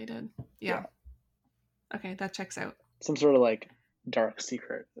actually related. Yeah. Okay, that checks out. Some sort of like dark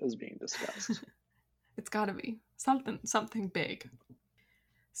secret is being discussed. It's got to be something big.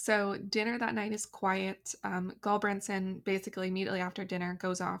 So dinner that night is quiet. Gull Branson basically immediately after dinner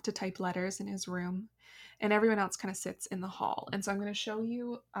goes off to type letters in his room, and everyone else kind of sits in the hall. And so I'm going to show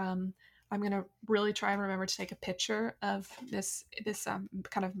you. I'm going to really try and remember to take a picture of this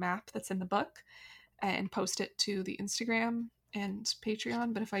kind of map that's in the book and post it to the Instagram and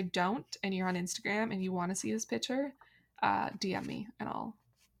Patreon. But if I don't, and you're on Instagram and you want to see this picture, DM me and I'll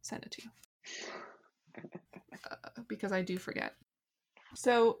send it to you. Because I do forget.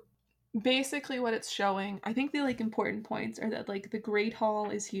 So basically what it's showing, I think the like important points are that like the Great Hall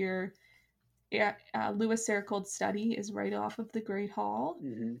is here. Lewis Saracold's study is right off of the Great Hall.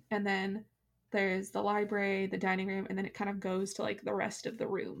 And then there's the library, the dining room, and then it kind of goes to like the rest of the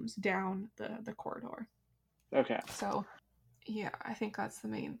rooms down the corridor. Okay. So yeah, I think that's the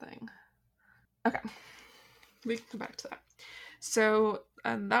main thing. Okay. We can come back to that. So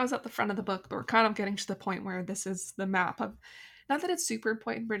that was at the front of the book, but we're kind of getting to the point where this is the map of, not that it's super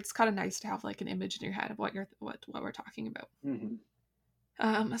important, but it's kind of nice to have like an image in your head of what we're talking about.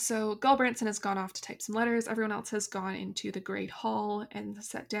 So Gull Branson has gone off to type some letters. Everyone else has gone into the Great Hall and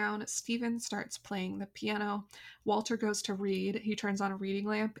sat down. Stephen starts playing the piano. Walter goes to read. He turns on a reading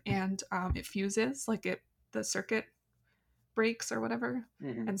lamp, and it fuses, like the circuit breaks or whatever.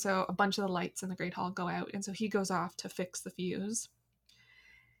 And so a bunch of the lights in the Great Hall go out, and so he goes off to fix the fuse.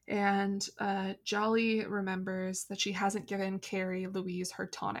 And Jolly remembers that she hasn't given Carrie Louise her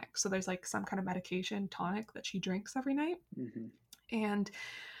tonic. So there's like some kind of medication tonic that she drinks every night. And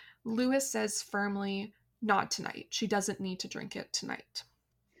Lewis says firmly, not tonight. She doesn't need to drink it tonight.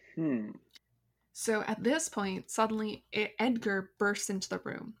 So at this point, suddenly Edgar bursts into the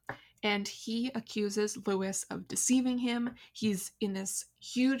room. And he accuses Lewis of deceiving him. He's in this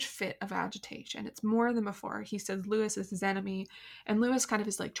huge fit of agitation. It's more than before. He says Lewis is his enemy. And Lewis kind of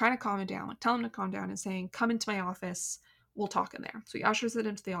is like trying to calm him down, tell him to calm down, and saying, come into my office. We'll talk in there. So he ushers it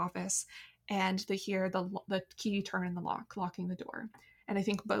into the office, and they hear the key turn in the lock, locking the door. And I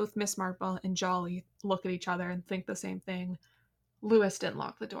think both Miss Marple and Jolly look at each other and think the same thing. Lewis didn't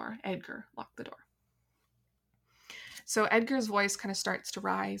lock the door. Edgar locked the door. So Edgar's voice kind of starts to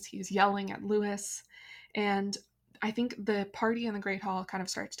rise. He's yelling at Lewis. And I think the party in the Great Hall kind of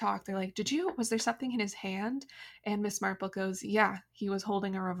starts to talk. They're like, was there something in his hand? And Miss Marple goes, yeah, he was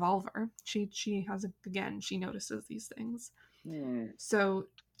holding a revolver. She has, she notices these things. So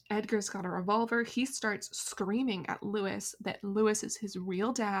Edgar's got a revolver. He starts screaming at Lewis that Lewis is his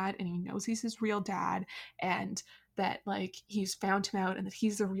real dad and he knows he's his real dad and that like he's found him out and that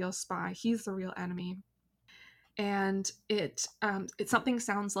he's the real spy. He's the real enemy. And it something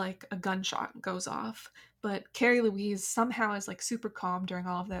sounds like a gunshot goes off, but Carrie Louise somehow is like super calm during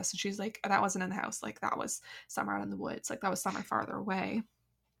all of this, and she's like, that wasn't in the house, like that was somewhere out in the woods, like that was somewhere farther away.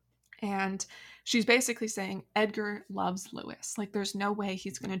 And she's basically saying Edgar loves Lewis, like there's no way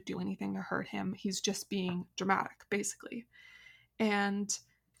he's going to do anything to hurt him, he's just being dramatic basically, and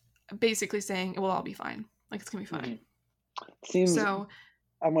basically saying it will all be fine, like it's gonna be fine. Seems So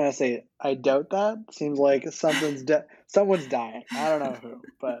I'm gonna say I doubt that. Seems like someone's dying. I don't know who,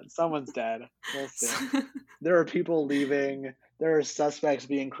 but someone's dead. We'll see. There are people leaving. There are suspects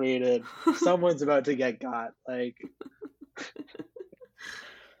being created. Someone's about to get got. Like,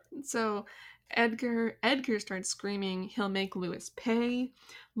 so Edgar starts screaming he'll make Lewis pay.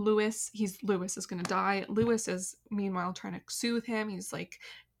 Lewis is gonna die. Lewis is meanwhile trying to soothe him. He's like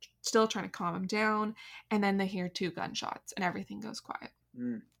still trying to calm him down. And then they hear 2 gunshots and everything goes quiet.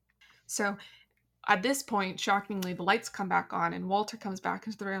 So at this point, shockingly, the lights come back on and Walter comes back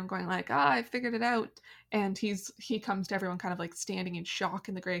into the room going like, I figured it out. And he comes to everyone kind of like standing in shock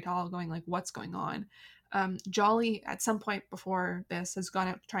in the Great Hall going like, what's going on? Jolly at some point before this has gone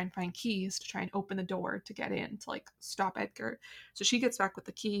out to try and find keys to try and open the door to get in to like stop Edgar. So she gets back with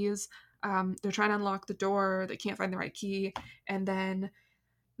the keys. They're trying to unlock the door. They can't find the right key. And then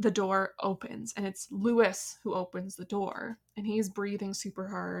the door opens and it's Lewis who opens the door and he's breathing super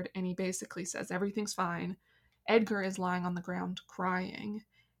hard and he basically says everything's fine. Edgar is lying on the ground crying,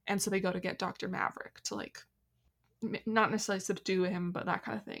 and so they go to get Dr. Maverick to like not necessarily subdue him but that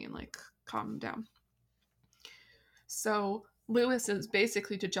kind of thing and like calm him down. So Lewis is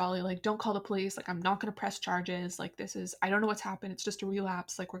basically to Jolly like, don't call the police, like I'm not going to press charges, like this is, I don't know what's happened, it's just a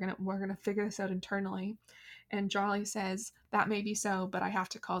relapse, like we're going to figure this out internally. And Jolly says, that may be so, but I have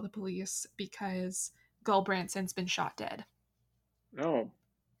to call the police because Gulbranson's been shot dead. Oh.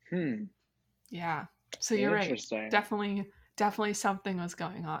 Yeah. So you're right. Definitely something was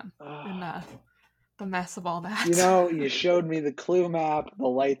going on in the mess of all that. You know, you showed me the clue map, the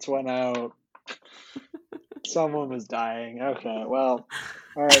lights went out. Someone was dying. Okay, well,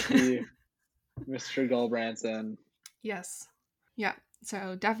 R.I.P. Mr. Gulbranson. Yes. Yeah.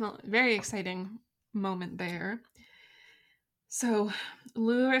 So definitely very exciting moment there. So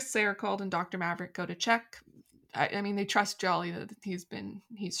Lewis, Sayercold, and Dr. Maverick go to check. I mean, they trust Jolly that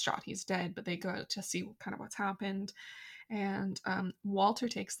he's shot, he's dead, but they go to see kind of what's happened. And Walter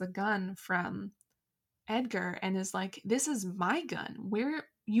takes the gun from Edgar and is like, this is my gun. Where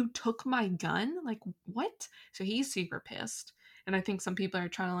you took my gun? Like, what? So he's super pissed. And I think some people are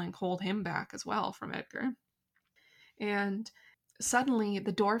trying to like hold him back as well from Edgar. And suddenly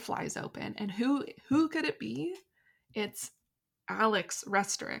the door flies open. And who could it be? It's Alex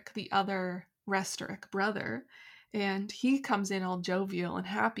Restorick, the other Restorick brother. And he comes in all jovial and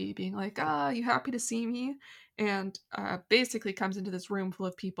happy, being like, you happy to see me? And basically comes into this room full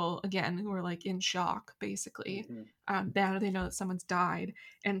of people, again, who are like in shock, basically. Now they know that someone's died.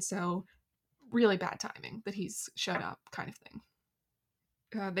 And so really bad timing that he's showed up, kind of thing.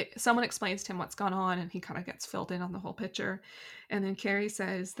 Someone explains to him what's gone on and he kind of gets filled in on the whole picture. And then Carrie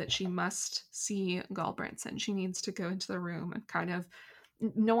says that she must see Gulbranson. She needs to go into the room and kind of,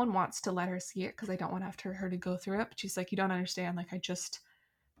 no one wants to let her see it because they don't want her to go through it. But she's like, you don't understand. Like,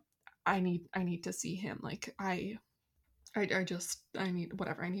 I need to see him. Like, I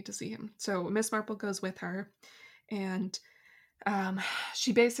need to see him. So Miss Marple goes with her, and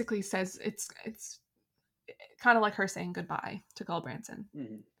she basically says it's kind of like her saying goodbye to Gulbranson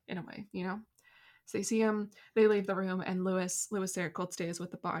in a way, you know? So they see him, they leave the room, and Lewis Sayercold stays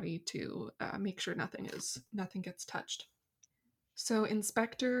with the body to make sure nothing gets touched. So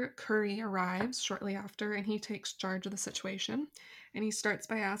Inspector Curry arrives shortly after, and he takes charge of the situation, and he starts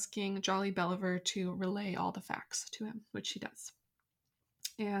by asking Jolly Belliver to relay all the facts to him, which he does.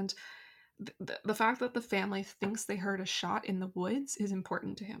 And the fact that the family thinks they heard a shot in the woods is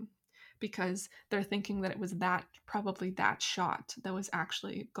important to him, because they're thinking that it was probably that shot that was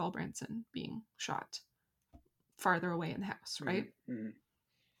actually Gulbranson being shot farther away in the house, right? Mm-hmm.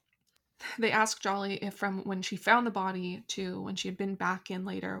 They ask Jolly if from when she found the body to when she had been back in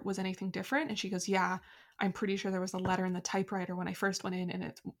later was anything different, and she goes, yeah, I'm pretty sure there was a letter in the typewriter when I first went in and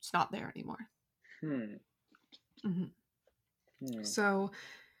it's not there anymore. So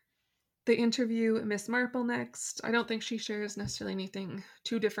they interview Miss Marple next. I don't think she shares necessarily anything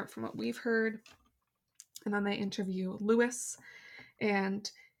too different from what we've heard. And then they interview Lewis, and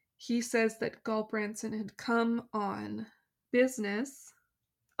he says that Gulbranson had come on business.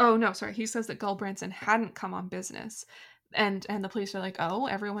 Oh, no, sorry. He says that Gulbranson hadn't come on business. And the police are like, oh,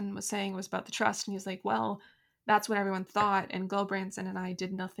 everyone was saying it was about the trust. And he's like, well, that's what everyone thought. And Gulbranson and I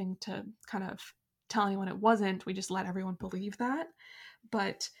did nothing to kind of tell anyone it wasn't. We just let everyone believe that.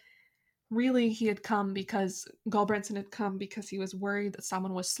 But really, Gulbranson had come because he was worried that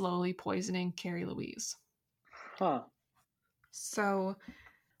someone was slowly poisoning Carrie Louise. Huh. So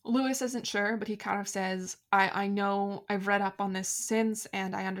Lewis isn't sure, but he kind of says, I know I've read up on this since,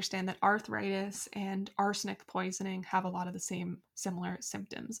 and I understand that arthritis and arsenic poisoning have a lot of the same similar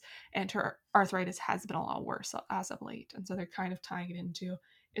symptoms. And her arthritis has been a lot worse as of late. And so they're kind of tying it into,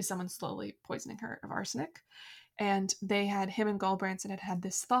 is someone slowly poisoning her of arsenic? And him and Gulbranson had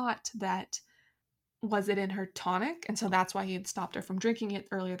this thought that, was it in her tonic? And so that's why he had stopped her from drinking it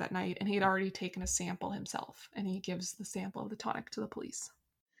earlier that night. And he had already taken a sample himself. And he gives the sample of the tonic to the police.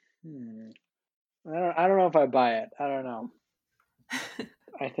 I don't know if I buy it. I don't know.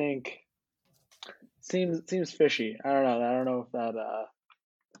 I think seems fishy. I don't know. I don't know if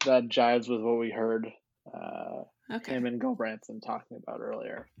that jives with what we heard him and Gulbranson talking about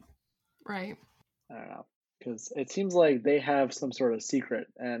earlier. Right. I don't know, because it seems like they have some sort of secret,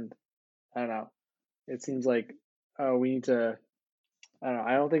 and I don't know. It seems like, oh, we need to. I don't know.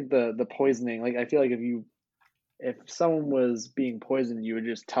 I don't think the poisoning. Like, I feel like if someone was being poisoned, you would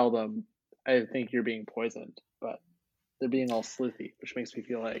just tell them, I think you're being poisoned. But they're being all sleuthy, which makes me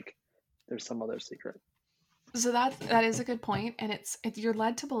feel like there's some other secret. So that is a good point, and it's you're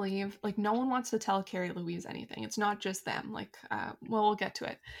led to believe, like, no one wants to tell Carrie Louise anything. It's not just them. Like, well, we'll get to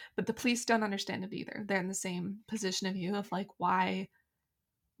it, but the police don't understand it either. They're in the same position of you, of like, why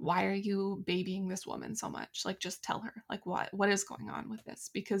are you babying this woman so much? Like, just tell her, like, what is going on with this?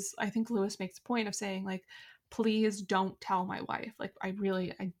 Because I think Lewis makes a point of saying, like, please don't tell my wife. Like,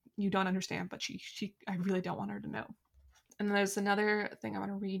 you don't understand, but I really don't want her to know. And there's another thing I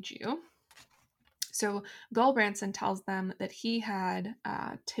want to read you. So Gulbranson tells them that he had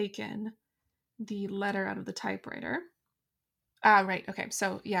taken the letter out of the typewriter. Right. Okay.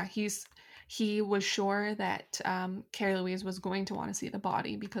 So yeah, he was sure that Carrie Louise was going to want to see the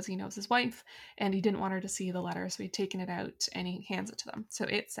body because he knows his wife, and he didn't want her to see the letter, so he'd taken it out and he hands it to them. So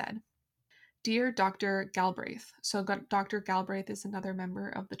it said, "Dear Dr. Galbraith." So Dr. Galbraith is another member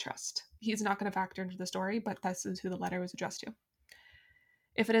of the trust. He's not going to factor into the story, but this is who the letter was addressed to.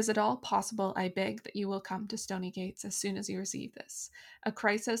 "If it is at all possible, I beg that you will come to Stonygates as soon as you receive this. A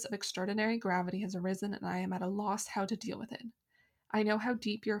crisis of extraordinary gravity has arisen, and I am at a loss how to deal with it. I know how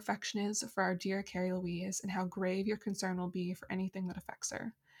deep your affection is for our dear Carrie Louise, and how grave your concern will be for anything that affects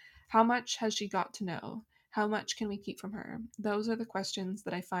her. How much has she got to know? How much can we keep from her? Those are the questions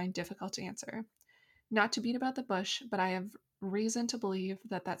that I find difficult to answer. Not to beat about the bush, but I have reason to believe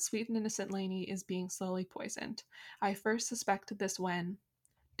that that sweet and innocent Lainey is being slowly poisoned. I first suspected this when... ...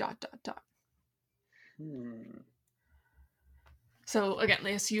 So again,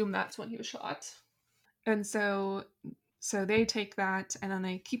 they assume that's when he was shot. And so they take that and then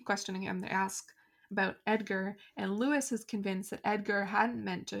they keep questioning him. They ask about Edgar, and Lewis is convinced that Edgar hadn't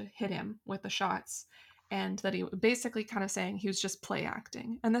meant to hit him with the shots, and that he basically kind of saying he was just play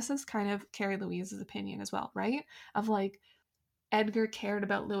acting. And this is kind of Carrie Louise's opinion as well, right? Of like, Edgar cared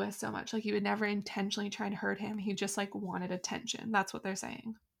about Lewis so much. Like, he would never intentionally try and hurt him. He just like wanted attention. That's what they're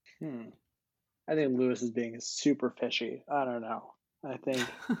saying. I think Lewis is being super fishy. I don't know. I think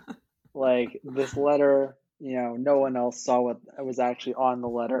like this letter, no one else saw what was actually on the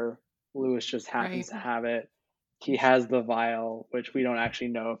letter. Lewis just happens to have it. He has the vial, which we don't actually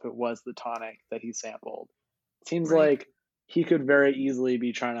know if it was the tonic that he sampled. It seems like he could very easily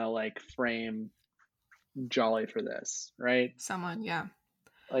be trying to like frame Jolly for this, right? Someone, yeah.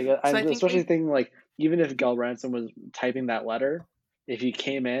 Like, I'm especially thinking like, even if Gulbranson was typing that letter, if he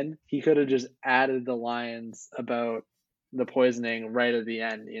came in, he could have just added the lines about the poisoning right at the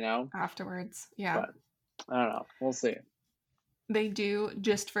end, afterwards. Yeah. But I don't know. We'll see. They do,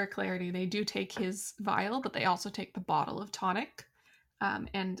 just for clarity, they do take his vial, but they also take the bottle of tonic.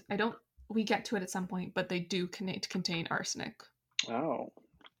 And we get to it at some point, but they do contain arsenic. Oh.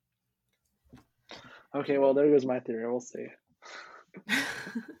 Okay, well, there goes my theory. We'll see.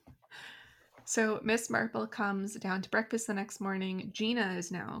 So Miss Marple comes down to breakfast the next morning. Gina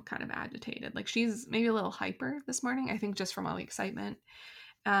is now kind of agitated. Like, she's maybe a little hyper this morning, I think, just from all the excitement.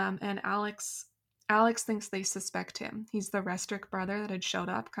 And Alex thinks they suspect him. He's the Restrick brother that had showed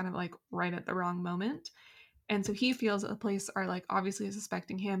up kind of like right at the wrong moment. And so he feels that the police are like obviously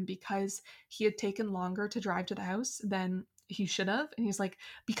suspecting him because he had taken longer to drive to the house than he should have. And he's like,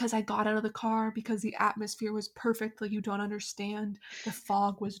 because I got out of the car, because the atmosphere was perfect, like you don't understand. The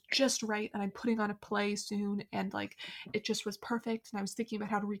fog was just right, and I'm putting on a play soon, and like it just was perfect. And I was thinking about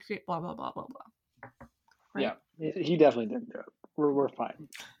how to recreate blah blah blah blah blah. Right? Yeah, he definitely didn't do it. We're fine.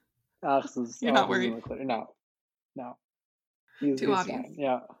 Alex is You're not in worried. the clear. No, Too he's obvious. fine.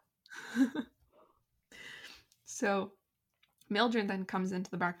 Yeah. So Mildred then comes into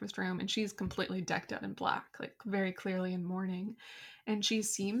the breakfast room and she's completely decked out in black, like very clearly in mourning. And she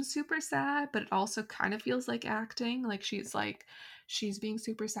seems super sad, but it also kind of feels like acting. Like she's being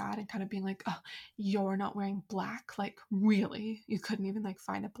super sad and kind of being like, oh, you're not wearing black? Like, really? You couldn't even like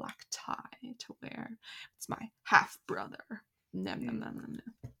find a black tie to wear? It's my half brother. Nom, nom, nom, nom,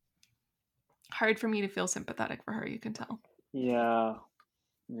 nom. Hard for me to feel sympathetic for her, you can tell. Yeah.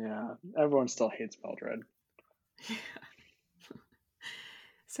 Everyone still hates Mildred.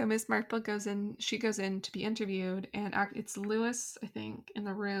 So Miss Marple goes in. She goes in to be interviewed, and it's Lewis, I think, in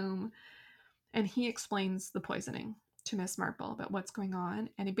the room, and he explains the poisoning to Miss Marple about what's going on,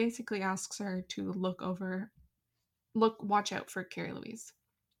 and he basically asks her to watch out for Carrie Louise.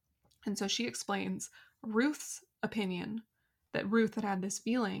 And so she explains Ruth's opinion that Ruth had this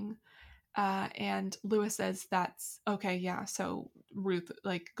feeling, and Lewis says that's okay. Yeah, so Ruth,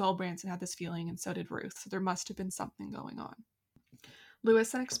 like Gulbranson, had this feeling, and so did Ruth. So there must have been something going on.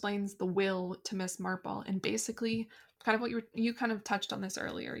 Lewis then explains the will to Miss Marple, and basically, kind of what you kind of touched on this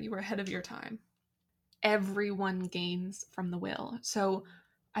earlier. You were ahead of your time. Everyone gains from the will. So,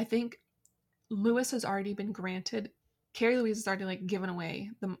 I think Lewis has already been granted. Carrie Louise has already like given away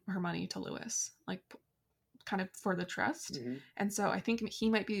her money to Lewis, like kind of for the trust. Mm-hmm. And so I think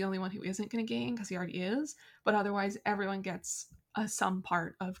he might be the only one who isn't going to gain because he already is. But otherwise, everyone gets some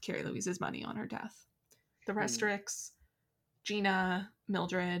part of Carrie Louise's money on her death. The Restricts, Gina,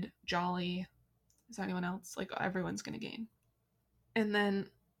 Mildred, Jolly. Is there anyone else? Like, everyone's going to gain. And then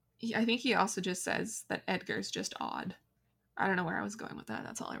I think he also just says that Edgar's just odd. I don't know where I was going with that.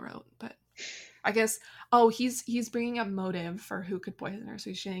 That's all I wrote. But I guess, he's bringing up motive for who could poison her. So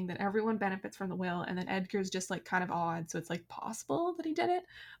he's saying that everyone benefits from the will, and then Edgar's just like kind of odd. So it's like possible that he did it.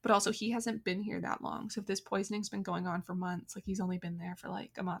 But also he hasn't been here that long. So if this poisoning's been going on for months, like he's only been there for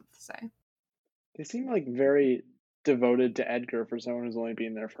like a month, say. They seem like very devoted to Edgar for someone who's only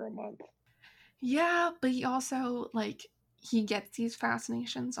been there for a month. Yeah, but he also like he gets these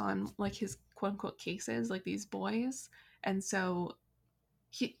fascinations on like his quote unquote cases, like these boys, and so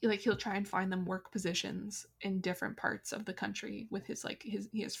he'll try and find them work positions in different parts of the country with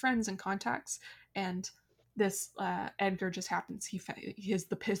he has friends and contacts, and this Edgar just happens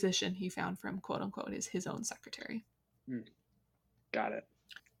the position he found from quote unquote is his own secretary. Got it.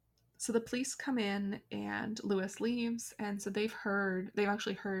 So the police come in and Lewis leaves, and so they've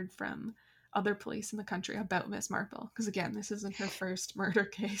actually heard from other police in the country about Miss Marple, because again, this isn't her first murder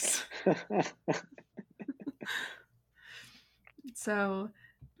case. So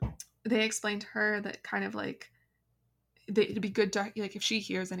they explained to her that kind of like it'd be good to like if she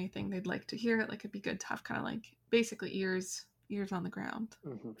hears anything, they'd like to hear it. Like it'd be good to have kind of like basically ears on the ground,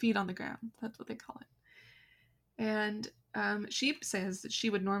 feet on the ground. That's what they call it. And she says that she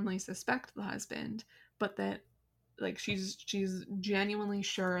would normally suspect the husband, but that like she's genuinely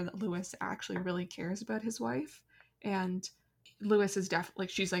sure that Lewis actually really cares about his wife, and Lewis is definitely like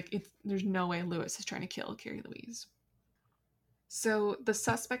she's like there's no way Lewis is trying to kill Carrie Louise. So the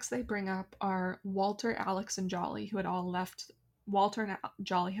suspects they bring up are Walter, Alex, and Jolly, who had all left. Walter and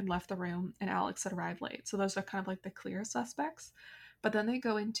Jolly had left the room, and Alex had arrived late. So those are kind of like the clear suspects. But then they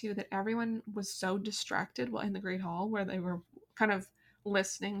go into that everyone was so distracted while in the Great Hall, where they were kind of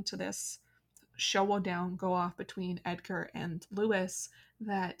listening to this showdown go off between Edgar and Lewis,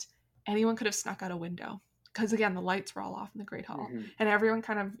 that anyone could have snuck out a window. Because again, the lights were all off in the Great Hall. And everyone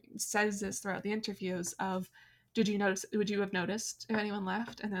kind of says this throughout the interviews of, would you have noticed if anyone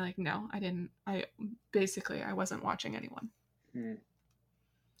left? And they're like, no, I didn't. I wasn't watching anyone.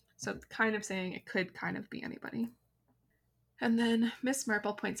 So kind of saying it could kind of be anybody. And then Miss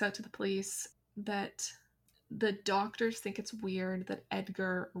Marple points out to the police that the doctors think it's weird that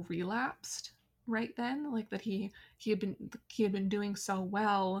Edgar relapsed right then, like that he had been doing so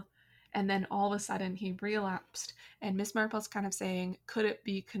well, and then all of a sudden he relapsed. And Miss Marple's kind of saying, could it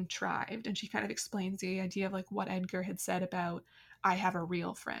be contrived? And she kind of explains the idea of like what Edgar had said about, I have a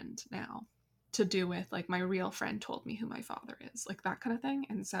real friend now, to do with like my real friend told me who my father is, like that kind of thing.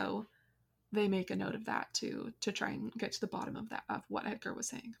 And so they make a note of that to try and get to the bottom of that, of what Edgar was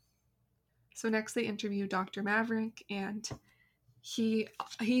saying. So next they interview Dr. Maverick, and he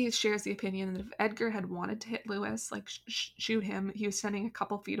shares the opinion that if Edgar had wanted to hit Lewis, like shoot him, he was standing a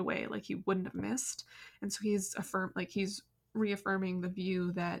couple feet away, like he wouldn't have missed. And so he's affirmed, like he's reaffirming the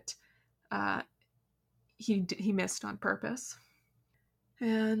view that he missed on purpose.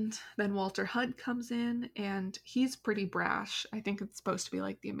 And then Walter Hudd comes in, and he's pretty brash. I think it's supposed to be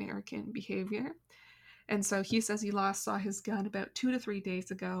like the American behavior. And so he says he last saw his gun about 2 to 3 days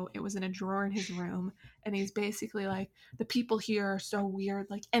ago. It was in a drawer in his room. And he's basically like, the people here are so weird.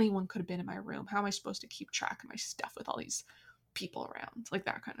 Like, anyone could have been in my room. How am I supposed to keep track of my stuff with all these people around? Like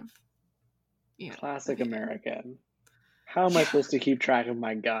that kind of, Classic behavior. American. How am I supposed to keep track of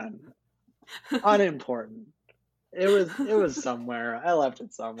my gun? Unimportant. It was somewhere. I left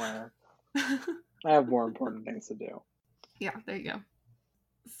it somewhere. I have more important things to do. Yeah, there you go.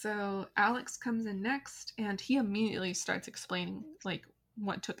 So Alex comes in next, and he immediately starts explaining like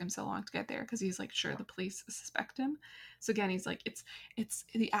what took him so long to get there, because he's like sure the police suspect him. So again, he's like, it's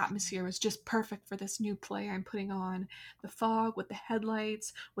the atmosphere was just perfect for this new play I'm putting on. The fog with the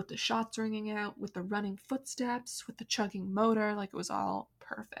headlights, with the shots ringing out, with the running footsteps, with the chugging motor, like it was all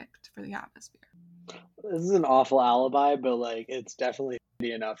perfect for the atmosphere. This is an awful alibi, but like it's definitely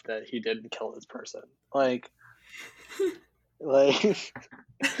enough that he didn't kill this person. Like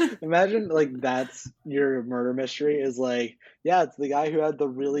imagine like that's your murder mystery is like, yeah, it's the guy who had the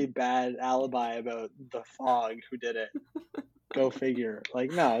really bad alibi about the fog who did it. Go figure.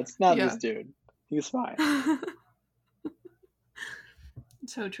 Like, no, it's not this dude. He's fine.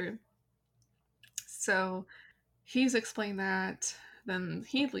 So true. So he's explained that. Then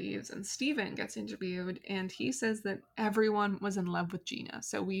he leaves, and Steven gets interviewed, and he says that everyone was in love with Gina.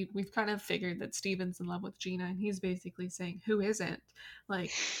 So we've kind of figured that Steven's in love with Gina, and he's basically saying, who isn't?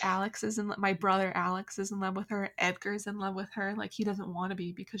 Like, my brother Alex is in love with her, Edgar's in love with her. Like, he doesn't want to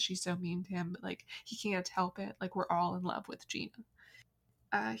be because she's so mean to him, but like, he can't help it. Like, we're all in love with Gina.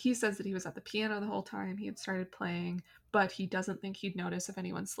 He says that he was at the piano the whole time. He had started playing, but he doesn't think he'd notice if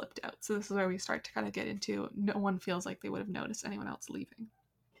anyone slipped out. So this is where we start to kind of get into no one feels like they would have noticed anyone else leaving.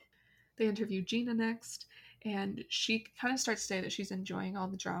 They interview Gina next, and she kind of starts to say that she's enjoying all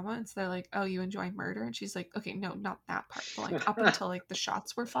the drama. And so they're like, oh, you enjoy murder? And she's like, okay, no, not that part. But like up until like the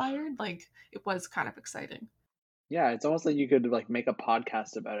shots were fired, like it was kind of exciting. Yeah, it's almost like you could like make a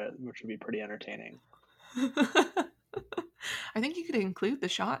podcast about it, which would be pretty entertaining. I think you could include the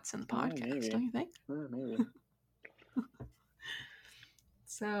shots in the podcast, don't you think? Maybe.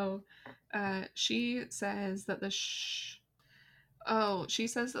 So, she says that she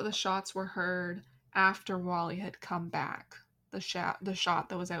says that the shots were heard after Wally had come back. The shot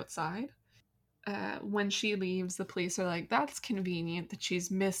that was outside. When she leaves, the police are like, that's convenient that she's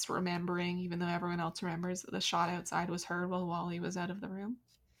misremembering, even though everyone else remembers that the shot outside was heard while Wally was out of the room.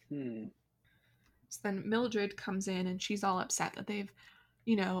 So then Mildred comes in, and she's all upset that they've,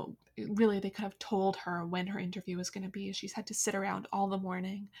 really they could have told her when her interview was going to be. She's had to sit around all the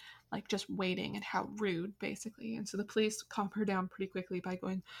morning, like just waiting, and how rude, basically. And so the police calm her down pretty quickly by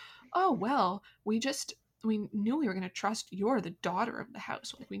going, oh, well, we knew we were going to trust, you're the daughter of the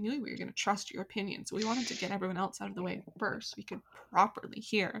house. Like, we knew we were going to trust your opinion. So we wanted to get everyone else out of the way first. We could properly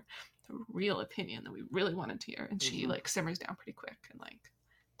hear the real opinion that we really wanted to hear. And she like simmers down pretty quick and like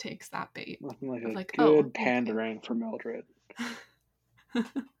takes that bait. Like good pandering for Mildred.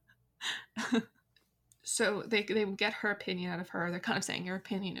 So they get her opinion out of her. They're kind of saying your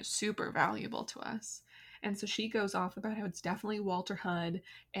opinion is super valuable to us. And so she goes off about how it's definitely Walter Hudd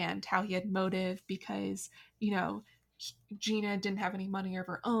and how he had motive because, Gina didn't have any money of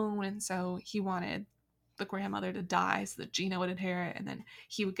her own. And so he wanted the grandmother to die so that Gina would inherit. And then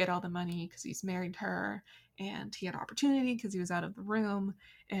he would get all the money because he's married her. And he had opportunity because he was out of the room.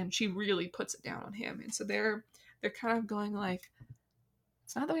 And she really puts it down on him. And so they're kind of going like,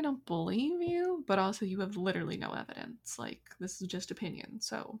 it's not that we don't believe you, but also you have literally no evidence. Like, this is just opinion.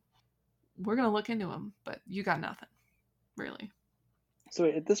 So we're going to look into him, but you got nothing, really. So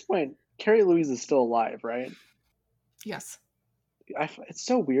at this point, Carrie Louise is still alive, right? Yes. It's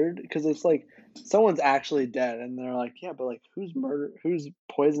so weird because it's like someone's actually dead, and they're like, yeah, but like who's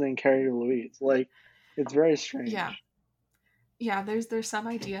poisoning Carrie Louise? Like, it's very strange. Yeah. There's some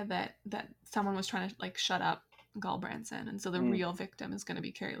idea that someone was trying to like shut up Gulbranson, and so the real victim is going to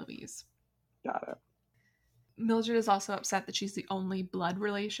be Carrie Louise. Got it. Mildred is also upset that she's the only blood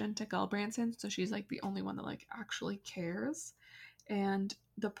relation to Gulbranson, so she's like the only one that like actually cares. And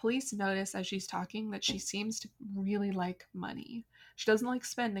the police notice as she's talking that she seems to really like money. She doesn't like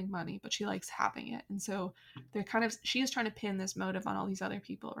spending money, but she likes having it. And so she is trying to pin this motive on all these other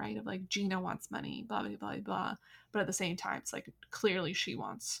people, right? Of like, Gina wants money, blah, blah, blah, blah. But at the same time, it's like, clearly she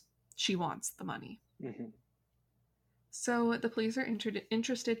wants the money. Mm-hmm. So the police are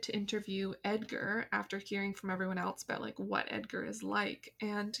interested to interview Edgar after hearing from everyone else about like what Edgar is like.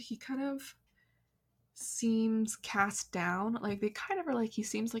 And he kind of seems cast down. Like, they kind of are like, he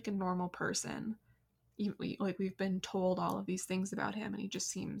seems like a normal person. Like, we've been told all of these things about him, and he just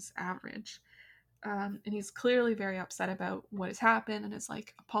seems average. And he's clearly very upset about what has happened, and is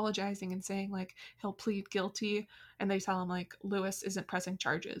like apologizing and saying like he'll plead guilty. And they tell him like Lewis isn't pressing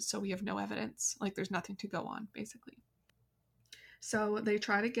charges, so we have no evidence. Like, there's nothing to go on, basically. So they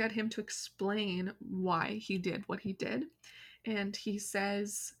try to get him to explain why he did what he did. And he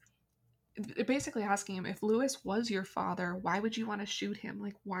says, basically asking him, if Lewis was your father, why would you want to shoot him?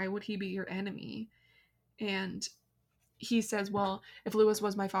 Like, why would he be your enemy? And he says, well, if Lewis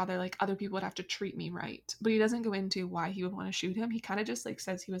was my father, like, other people would have to treat me right. But he doesn't go into why he would want to shoot him. He kind of just like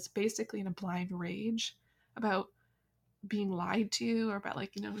says he was basically in a blind rage about being lied to, or about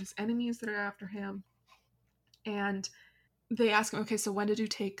like, you know, his enemies that are after him. And they ask him, okay, so when did you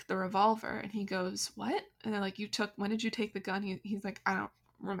take the revolver? And he goes, what? And they're like, when did you take the gun? He's like, I don't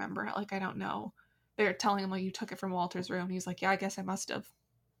remember. Like, I don't know. They're telling him, like, you took it from Walter's room. He's like, yeah, I guess I must have.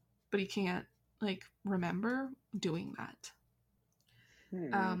 But he can't, like, remember doing that.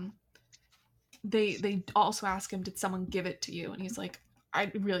 They also ask him, did someone give it to you? And he's like,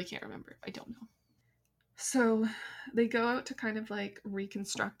 I really can't remember. I don't know. So they go out to kind of like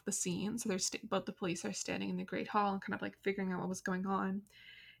reconstruct the scene. So there's both the police are standing in the Great Hall and kind of like figuring out what was going on.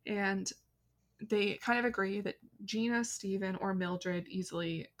 And they kind of agree that Gina, Stephen, or Mildred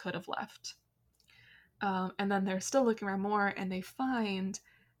easily could have left. And then they're still looking around more, and they find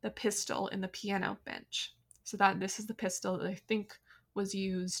the pistol in the piano bench. So this is the pistol that they think was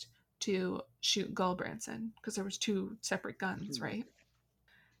used to shoot Gulbranson, because there was 2 separate guns, right?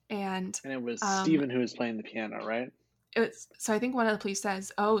 And it was Stephen who was playing the piano, right? So I think one of the police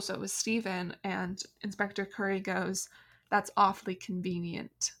says, oh, so it was Stephen, and Inspector Curry goes, that's awfully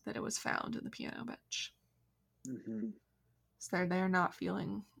convenient that it was found in the piano bench. Mm-hmm. So they're not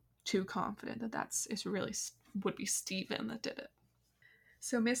feeling too confident that it really would be Stephen that did it.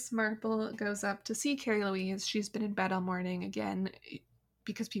 So Miss Marple goes up to see Carrie Louise. She's been in bed all morning again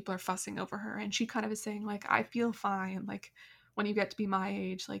because people are fussing over her, and she kind of is saying like, I feel fine. Like, when you get to be my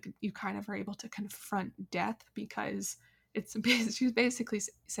age, like, you kind of are able to confront death, because she's basically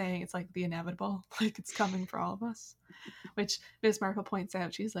saying it's like the inevitable, like it's coming for all of us. Which Miss Marple points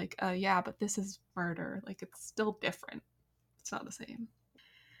out, she's like, yeah, but this is murder. Like, it's still different. It's not the same.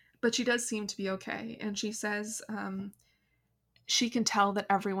 But she does seem to be okay. And she says she can tell that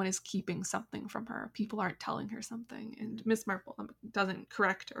everyone is keeping something from her. People aren't telling her something. And Miss Marple doesn't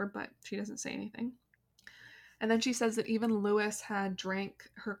correct her, but she doesn't say anything. And then she says that even Lewis had drank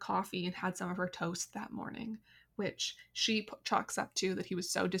her coffee and had some of her toast that morning, which she chalks up to that he was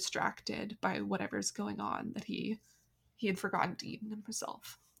so distracted by whatever's going on that he had forgotten to eat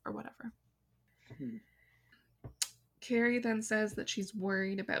himself or whatever. Carrie then says that she's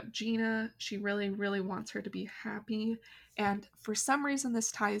worried about Gina. She really, really wants her to be happy. And for some reason,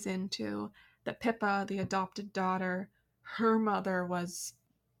 this ties into that Pippa, the adopted daughter, her mother was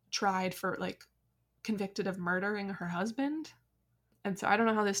tried for, like, convicted of murdering her husband. And so I don't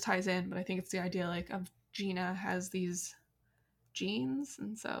know how this ties in, but I think it's the idea, like, of Gina has these genes,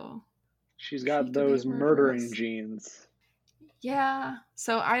 and so she's got those murdering genes. Yeah.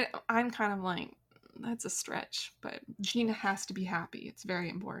 So I'm kind of like, that's a stretch, but Gina has to be happy. It's very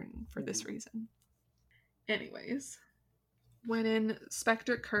important for this reason. Anyways, when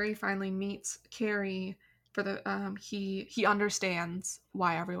Inspector Curry finally meets Carrie for the he understands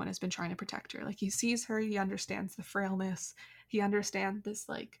why everyone has been trying to protect her. Like, he sees her, he understands the frailness, he understands this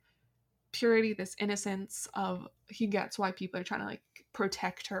like purity, this innocence of, he gets why people are trying to like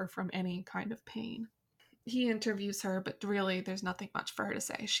protect her from any kind of pain. He interviews her, but really there's nothing much for her to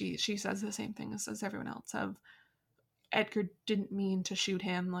say. She says the same thing as everyone else, of Edgar didn't mean to shoot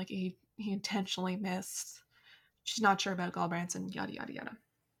him, like he intentionally missed. She's not sure about Gulbranson, yada yada yada.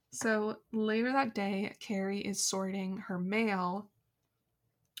 So later that day, Carrie is sorting her mail,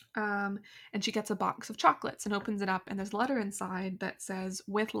 and she gets a box of chocolates and opens it up, and there's a letter inside that says,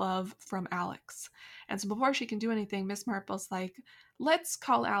 "With love from Alex." And so before she can do anything, Miss Marple's like, let's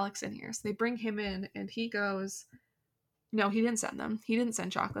call Alex in here. So they bring him in, and he goes, no, he didn't send them. He didn't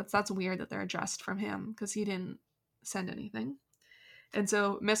send chocolates. That's weird that they're addressed from him, because he didn't send anything. And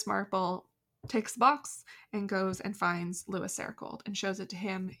so Miss Marple takes the box and goes and finds Louis Sericold and shows it to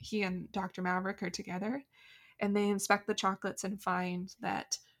him. He and Dr. Maverick are together, and they inspect the chocolates and find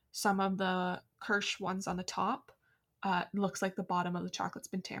that some of the Kirsch ones on the top looks like the bottom of the chocolate's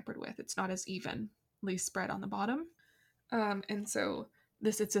been tampered with. It's not as evenly spread on the bottom. And so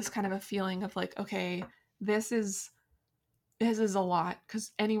it's this kind of a feeling of like, okay, this is a lot,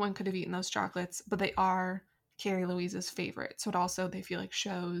 because anyone could have eaten those chocolates, but they are Carrie Louise's favorite. So it also, they feel like,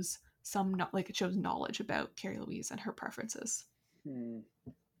 shows like it shows knowledge about Carrie Louise and her preferences. Hmm.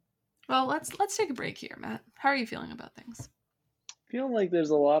 Well, let's take a break here, Matt. How are you feeling about things? Feeling like there's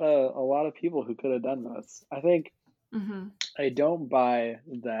a lot of people who could have done this. I think Mm-hmm. I don't buy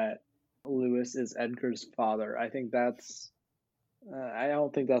that Lewis is Edgar's father. I think that's I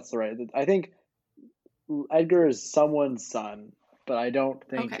don't think that's the right. I think Edgar is someone's son, but I don't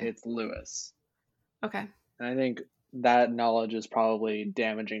think Okay. it's Lewis. Okay. And I think that knowledge is probably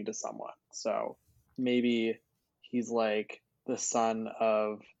damaging to someone. So maybe he's like the son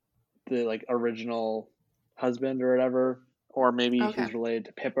of the like original husband or whatever, or maybe Okay. he's related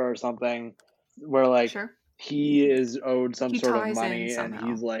to Pippa or something, where like Sure. he is owed some He sort of ties in money and somehow.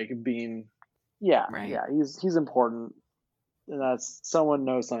 he's like being yeah, Right. he's important. And that's someone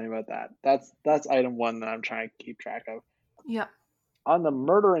knows something about that. That's item one that I'm trying to keep track of. Yep. On the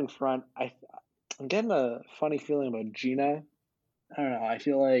murdering front, I'm getting a funny feeling about Gina. I don't know. I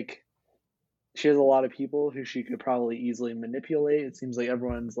feel like she has a lot of people who she could probably easily manipulate. It seems like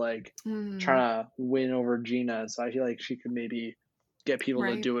everyone's like Mm, trying to win over Gina, so I feel like she could maybe get people to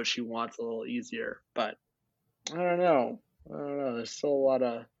right. do what she wants a little easier. But I don't know. I don't know. There's still a lot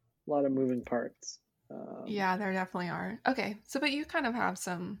of moving parts. Yeah, there definitely are. Okay. So but you kind of have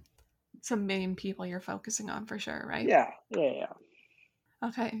some main people you're focusing on for sure, right? Yeah.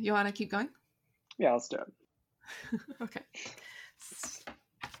 Okay. You want to keep going? Yeah, let's do it. Okay.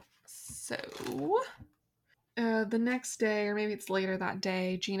 So, the next day, or maybe it's later that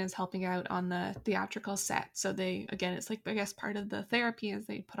day, Gina's helping out on the theatrical set. So they, again, it's like I guess part of the therapy is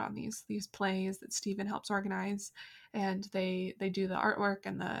they put on these plays that Stephen helps organize, and they do the artwork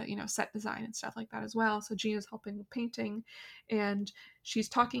and the set design and stuff like that as well. So Gina's helping with painting, and she's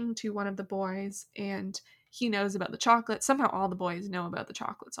talking to one of the boys, and he knows about the chocolate. Somehow all the boys know about the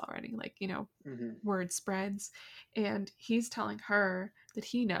chocolates already. Like Mm-hmm. word spreads, and he's telling her that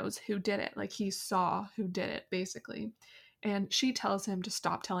he knows who did it, like he saw who did it basically. And she tells him to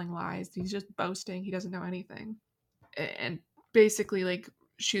stop telling lies, he's just boasting, he doesn't know anything, and basically like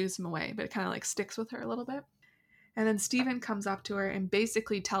shoos him away, but it kind of like sticks with her a little bit. And then Steven comes up to her and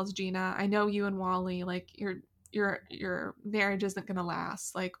basically tells Gina, I know you and Wally, like your marriage isn't gonna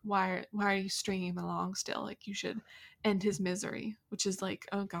last, like why are you stringing him along still, like you should end his misery. Which is like,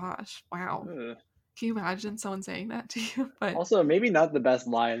 oh gosh, wow. Ugh. Can you imagine someone saying that to you? But Also, maybe not the best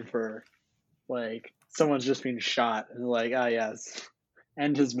line for like someone's just being shot and like, ah, yes,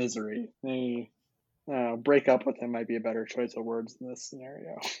 end his misery. Maybe break up with him might be a better choice of words in this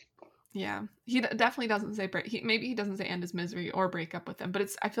scenario. yeah, he definitely doesn't say break. Maybe he doesn't say end his misery or break up with him, but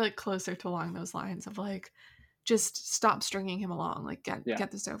it's I feel like closer to along those lines of like, just stop stringing him along, like Yeah,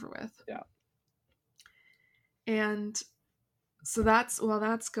 get this over with. yeah. And so that's while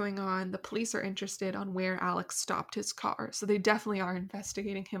that's going on, the police are interested on where Alex stopped his car, so they definitely are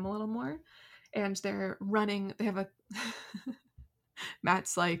investigating him a little more, and they're running. They have a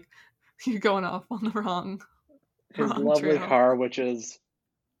Matt's like, you're going off on the wrong His wrong lovely trail. car, which is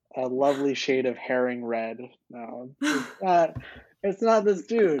a lovely shade of herring red. No, it's not. It's not this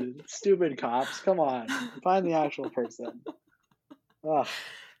dude. Stupid cops. Come on, find the actual person. Ugh.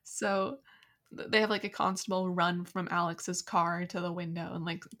 So they have like a constable run from Alex's car to the window and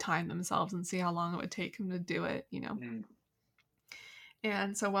like time themselves and see how long it would take him to do it. Mm.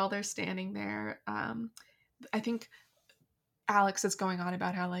 And so while they're standing there, I think Alex is going on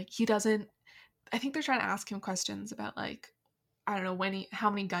about how like he doesn't. I think they're trying to ask him questions about like, I don't know how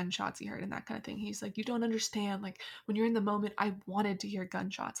many gunshots he heard and that kind of thing. He's like, you don't understand. Like when you're in the moment, I wanted to hear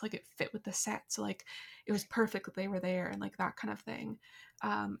gunshots. Like it fit with the set, so like it was perfect that they were there and like that kind of thing.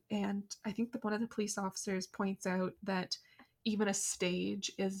 And I think that one of the police officers points out that even a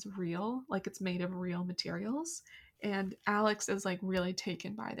stage is real, like it's made of real materials. And Alex is like really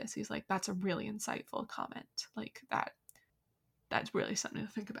taken by this. He's like, that's a really insightful comment. Like that's really something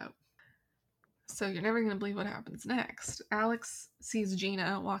to think about. So you're never going to believe what happens next. Alex sees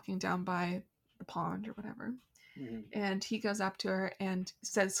Gina walking down by the pond or whatever, Mm-hmm. and he goes up to her and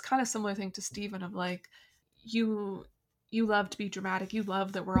says kind of similar thing to Steven of like, you love to be dramatic. You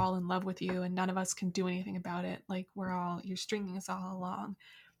love that we're all in love with you and none of us can do anything about it. Like you're stringing us all along.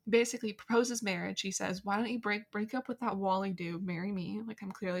 Basically proposes marriage. He says, why don't you break up with that Wally dude, marry me, like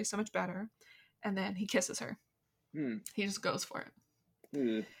I'm clearly so much better. And then he kisses her. Mm. He just goes for it.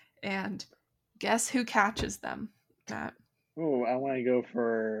 Mm. And guess who catches them, Matt? Oh, I want to go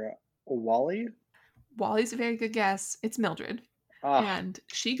for Wally. Wally's a very good guess. It's Mildred. Ah, And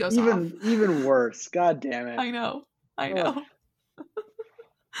she goes off. even worse. God damn it. I know. Ugh.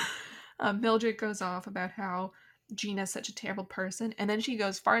 Mildred goes off about how Gina's such a terrible person. And then she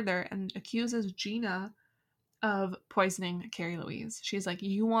goes farther and accuses Gina of poisoning Carrie Louise. She's like,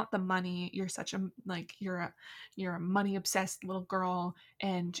 you want the money, you're such a like you're a money obsessed little girl,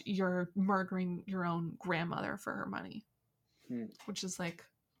 and you're murdering your own grandmother for her money. Which is like,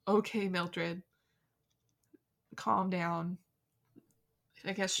 okay, Mildred, calm down.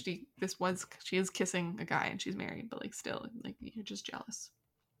 I guess she is kissing a guy and she's married, but like still, like you're just jealous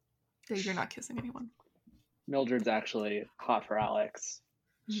that you're not kissing anyone. Mildred's actually hot for Alex.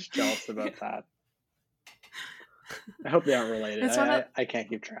 She's jealous about that. I hope they aren't related. I can't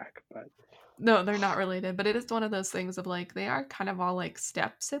keep track, but no, they're not related. But it is one of those things of like they are kind of all like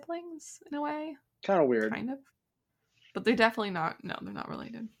step siblings in a way. Kind of weird. Kind of. But they're definitely not. No, they're not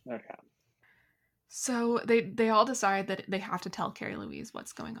related. Okay. So they all decide that they have to tell Carrie Louise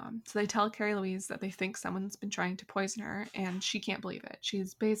what's going on. So they tell Carrie Louise that they think someone's been trying to poison her, and she can't believe it.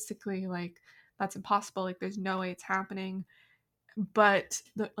 She's basically like, that's impossible. Like, there's no way it's happening. But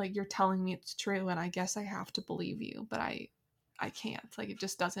like, you're telling me it's true, and I guess I have to believe you, but I can't. Like, it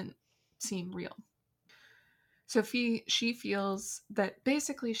just doesn't seem real. So she feels that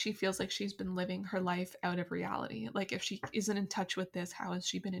basically she feels like she's been living her life out of reality. Like, if she isn't in touch with this, how has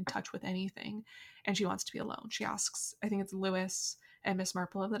she been in touch with anything? And she wants to be alone. She asks, I think it's Lewis and Miss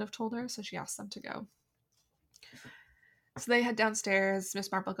Marple that have told her, so she asks them to go. So they head downstairs.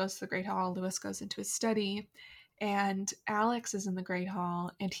 Miss Marple goes to the Great Hall. Lewis goes into his study. And Alex is in the Great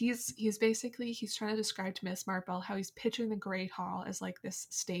Hall, and he's trying to describe to Miss Marple how he's picturing the Great Hall as like this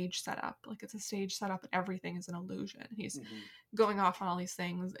stage setup. Like, it's a stage setup and everything is an illusion. He's going off on all these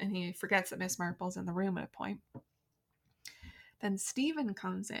things, and he forgets that Miss Marple's in the room at a point. Then Stephen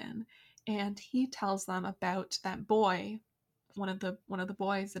comes in, and he tells them about that boy, one of the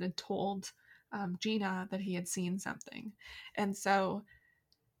boys that had told Gina that he had seen something. And so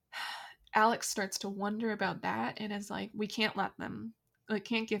Alex starts to wonder about that and is like, we can't let them, like,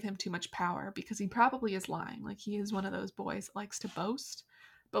 can't give him too much power because he probably is lying. Like, he is one of those boys that likes to boast,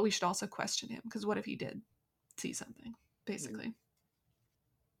 but we should also question him because what if he did see something, basically.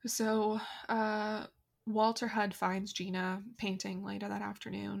 So Walter Hudd finds Gina painting later that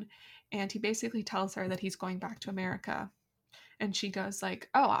afternoon, and he basically tells her that he's going back to America. And she goes like,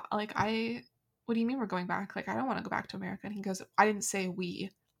 oh, like, what do you mean we're going back? Like, I don't want to go back to America. And he goes, I didn't say we.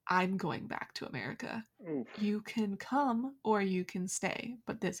 I'm going back to America. Oof. You can come or you can stay,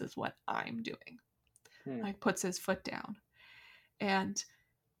 but this is what I'm doing. Like, puts his foot down. And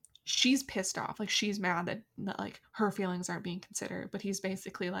she's pissed off. Like, she's mad that like her feelings aren't being considered, but he's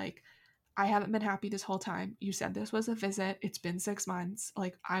basically like, I haven't been happy this whole time. You said this was a visit. It's been 6 months.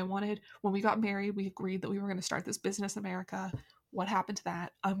 Like, when we got married, we agreed that we were going to start this business in America. What happened to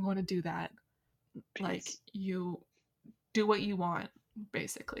that? I'm going to do that. Peace. Like, you do what you want,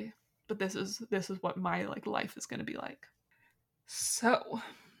 basically. But this is what my like life is going to be like. So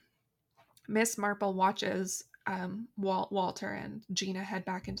Miss Marple watches Walter and Gina head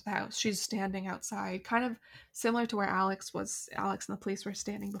back into the house. She's standing outside, kind of similar to where Alex and the police were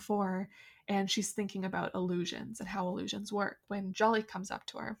standing before, and she's thinking about illusions and how illusions work when Jolly comes up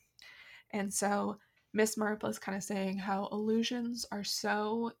to her. And so Miss Marple is kind of saying how illusions are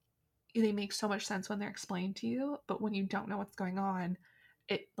they make so much sense when they're explained to you, but when you don't know what's going on,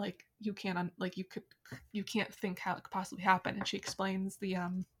 it like you can't think how it could possibly happen. And she explains the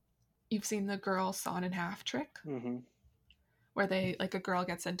you've seen the girl sawn in half trick, where they like a girl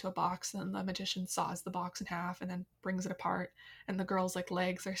gets into a box and the magician saws the box in half and then brings it apart, and the girl's like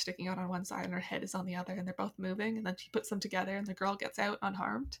legs are sticking out on one side and her head is on the other, and they're both moving, and then she puts them together and the girl gets out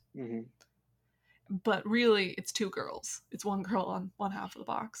unharmed. But really, it's two girls. It's one girl on one half of the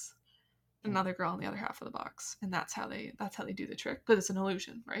box, another girl on the other half of the box, and that's how they do the trick. But it's an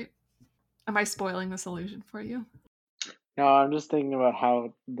illusion, right? Am I spoiling this illusion for you? No, I'm just thinking about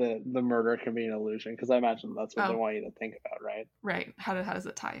how the murder can be an illusion, because I imagine that's what they want you to think about, right? Right. How does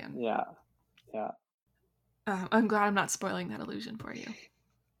it tie in? Yeah. I'm glad I'm not spoiling that illusion for you.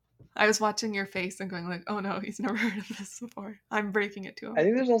 I was watching your face and going like, oh no, he's never heard of this before. I'm breaking it to him. I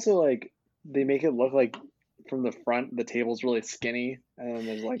think there's also like, they make it look like from the front the table's really skinny, and then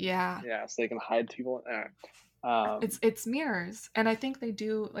there's like so they can hide people in there. It's mirrors, and I think they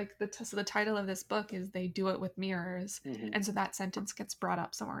do like so the title of this book is They Do It With Mirrors, and so that sentence gets brought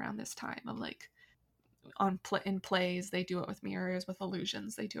up somewhere around this time of like in plays they do it with mirrors, with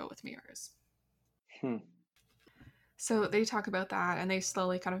illusions they do it with mirrors. So they talk about that, and they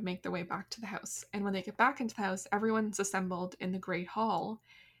slowly kind of make their way back to the house. And when they get back into the house, everyone's assembled in the Great Hall,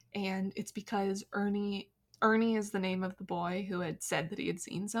 and it's because Ernie is the name of the boy who had said that he had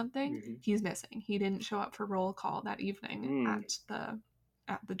seen something. He's missing. He didn't show up for roll call that evening at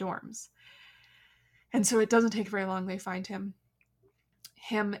the dorms. And so it doesn't take very long. They find him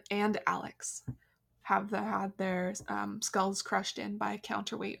and Alex. have had their skulls crushed in by a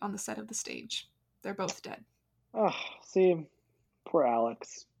counterweight on the set of the stage. They're both dead. Oh, see, poor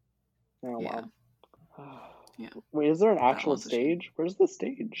Alex. Oh Yeah. well. Yeah. Wait, is there an That actual one's a shame. stage? Where's the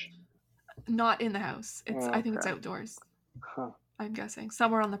stage? Not in the house. I think it's Okay. outdoors. Huh. I'm guessing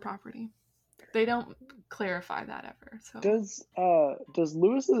somewhere on the property. They don't clarify that ever. So Does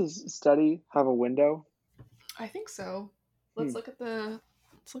Lewis's study have a window? I think so. Hmm. Let's look at the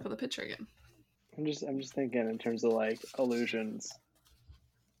picture again. I'm just thinking in terms of like illusions.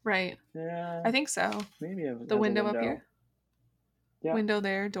 Right. Yeah, I think so. maybe it The has a window up window. here. Yeah, Window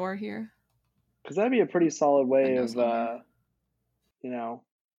there, door here. because that'd be a pretty solid way Windows of on there. you know,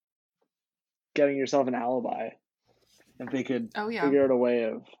 getting yourself an alibi. If they could Oh yeah. figure out a way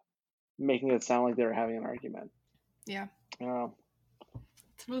of making it sound like they were having an argument. Yeah. Oh,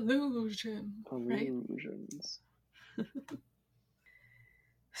 It's an illusion. Right? illusions.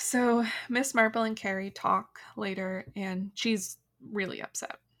 So Miss Marple and Carrie talk later, and she's really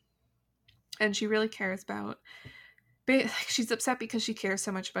upset. And she really cares about. She's upset because she cares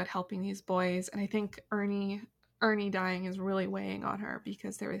so much about helping these boys, and I think Ernie dying is really weighing on her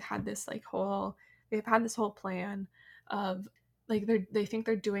because they've had this whole plan of like they think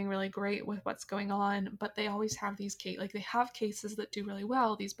they're doing really great with what's going on, but they always have these they have cases that do really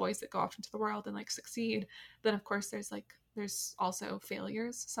well, these boys that go off into the world and like succeed. Then of course there's also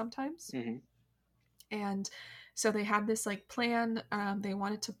failures sometimes. Mm-hmm. And so they had this like plan. They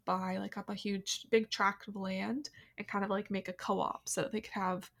wanted to buy like up a big tract of land and kind of like make a co-op so that they could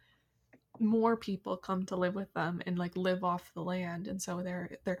have more people come to live with them and like live off the land. And so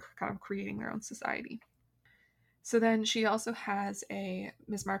they're kind of creating their own society. So then she also has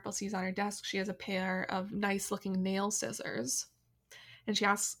Miss Marple sees on her desk, she has a pair of nice looking nail scissors. And she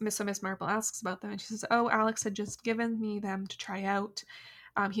asks, Miss Marple asks about them, and she says, "Oh, Alex had just given me them to try out.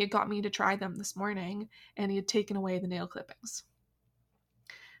 He had got me to try them this morning, and he had taken away the nail clippings."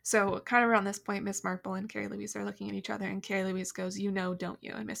 So, kind of around this point, Miss Marple and Carrie Louise are looking at each other, and Carrie Louise goes, "You know, don't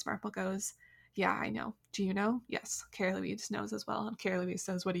you?" And Miss Marple goes, "Yeah, I know. Do you know?" Yes, Carrie Louise knows as well. And Carrie Louise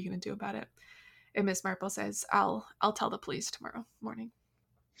says, "What are you going to do about it?" And Miss Marple says, "I'll tell the police tomorrow morning."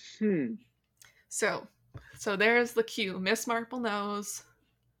 So there's the cue. Miss Marple knows.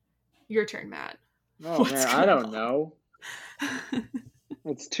 Your turn, Matt. Oh man, I don't know.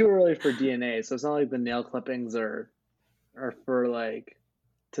 It's too early for DNA, so it's not like the nail clippings are for like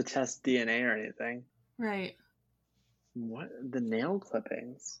to test DNA or anything. Right. What, the nail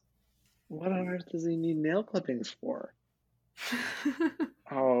clippings? What on earth does he need nail clippings for?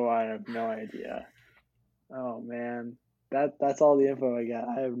 Oh, I have no idea. Oh man, that's all the info I got.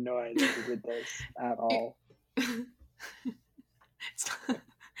 I have no idea who did this at all.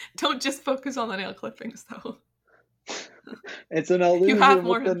 Don't just focus on the nail clippings, though. It's an illusion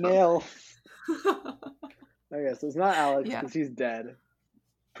with the nail. Okay, so it's not Alex because he's dead,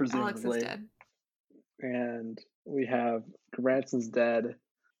 presumably. Alex is dead. And we have Branson's dead.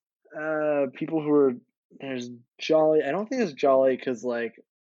 People who are, there's Jolly. I don't think it's Jolly because like,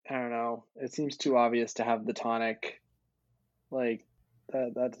 I don't know. It seems too obvious to have the tonic. Like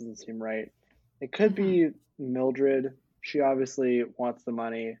that doesn't seem right. It could be Mildred. She obviously wants the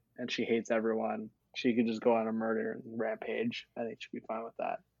money and she hates everyone. She could just go on a murder rampage. I think she'd be fine with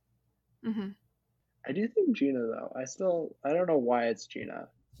that. Mm-hmm. I do think Gina though. I don't know why it's Gina,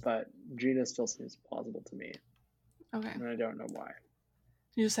 but Gina still seems plausible to me. Okay. And I don't know why.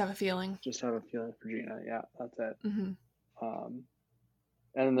 You just have a feeling. Just have a feeling for Gina. Yeah, that's it. Mm-hmm.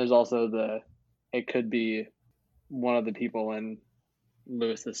 And then there's also it could be one of the people in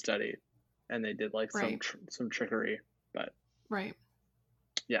Lewis's study, and they did like some trickery, but right.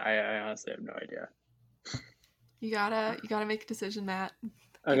 Yeah, I honestly have no idea. You gotta make a decision, Matt.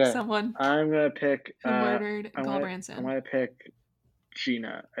 Okay, pick someone. I'm gonna pick who murdered Gull Branson. I'm gonna pick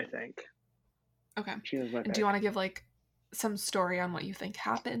Gina. I think. Okay. Gina's my pick. And do you want to give like some story on what you think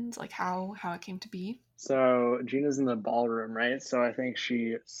happened, like how it came to be? So Gina's in the ballroom, right? So I think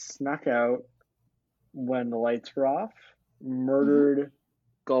she snuck out when the lights were off, murdered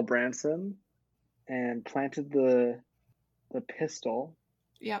Gull Branson, and planted the pistol.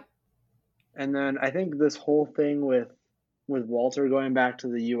 Yep. And then I think this whole thing with Walter going back to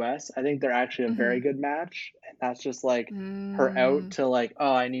the US, I think they're actually a very good match. And that's just like her out to like,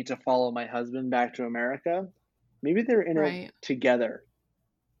 oh, I need to follow my husband back to America. Maybe they're in it together.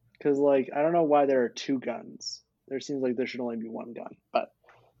 Because like, I don't know why there are two guns. There seems like there should only be one gun. But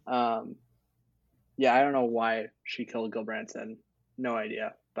yeah, I don't know why she killed Gull Branson. No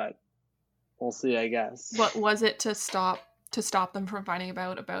idea. But we'll see, I guess. What was it to stop them from finding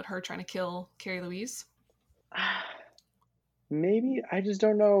about her trying to kill Carrie Louise? maybe I just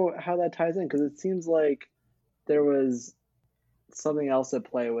don't know how that ties in because it seems like there was something else at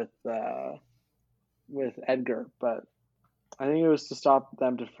play with Edgar, but I think it was to stop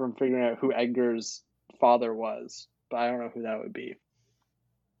them from figuring out who Edgar's father was, but I don't know who that would be.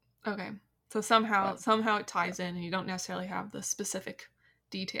 Okay. So somehow But it ties in and you don't necessarily have the specific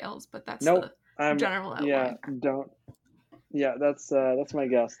details, but that's nope, the I'm general yeah, outline. don't yeah, that's my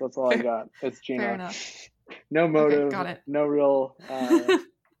guess. That's all I Fair, got. It's fair Gina. enough. No Okay, motive, got it. no real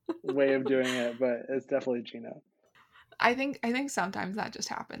way of doing it, but it's definitely Gina. I think sometimes that just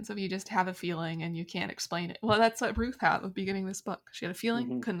happens if you just have a feeling and you can't explain it. Well, that's what Ruth had at the beginning of this book. She had a feeling,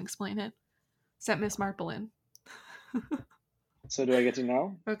 Hmm. couldn't explain it. Sent Miss Marple in. So do I get to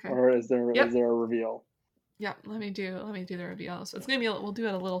know, Okay. or is there Yep. a reveal? Yep. Let me do the reveal. So it's gonna be we'll do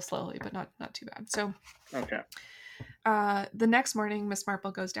it a little slowly, but not too bad. So Okay. the next morning, Miss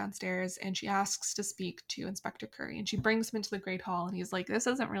Marple goes downstairs and she asks to speak to Inspector Curry, and she brings him into the Great Hall, and he's like, "This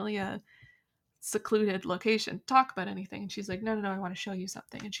isn't really a secluded location to talk about anything." And she's like, "No, I want to show you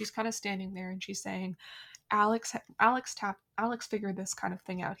something." And she's kind of standing there, and she's saying, Alex figured this kind of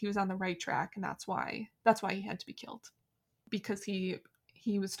thing out. He was on the right track, and that's why he had to be killed, because he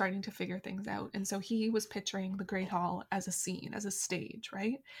was starting to figure things out. And so he was picturing the Great Hall as a scene, as a stage,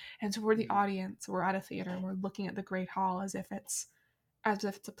 right? And so we're the audience, we're at a theater, and we're looking at the Great Hall as if it's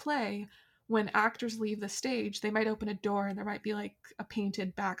a play. When actors leave the stage, they might open a door and there might be like a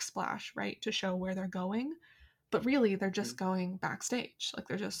painted backsplash, right, to show where they're going. But really they're just going backstage. Like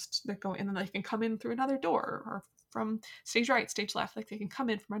they're going, and then they can come in through another door or from stage right, stage left. Like they can come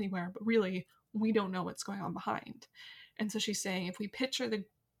in from anywhere, but really we don't know what's going on behind. And so she's saying, if we picture the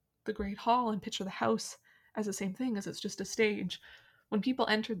Great Hall and picture the house as the same thing, as it's just a stage, when people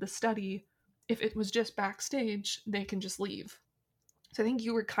entered the study, if it was just backstage, they can just leave. So I think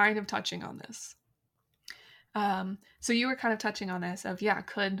you were kind of touching on this. So you were kind of touching on this of, yeah,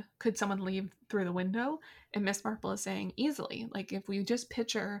 could someone leave through the window? And Miss Marple is saying easily. Like if we just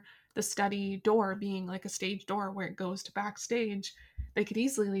picture the study door being like a stage door where it goes to backstage, they could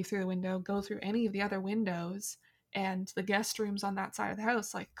easily leave through the window, go through any of the other windows and the guest rooms on that side of the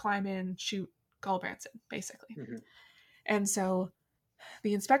house, like climb in, shoot Gull Branson, basically. Mm-hmm. And so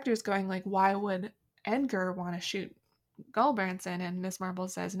the inspector's going like, why would Edgar want to shoot Gull Branson? And Miss Marple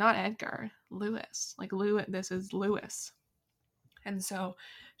says, not Edgar, Lewis. Like this is Lewis. And so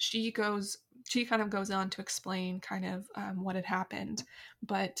she kind of goes on to explain kind of what had happened.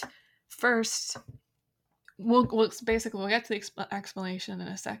 But first, we'll get to the explanation in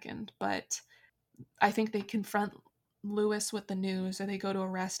a second. But I think they confront Lewis with the news, or they go to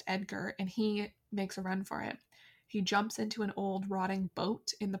arrest Edgar, and he makes a run for it. He jumps into an old rotting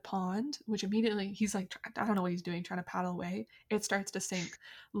boat in the pond, which immediately he's like, I don't know what he's doing, trying to paddle away. It starts to sink.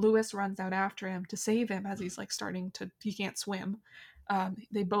 Lewis runs out after him to save him as he's like he can't swim.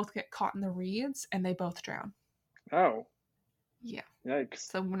 They both get caught in the reeds and they both drown. Oh. Yeah. Yikes.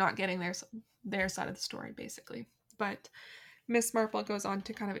 So we're not getting their side of the story, basically. But Miss Marple goes on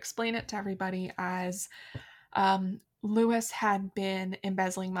to kind of explain it to everybody as Lewis had been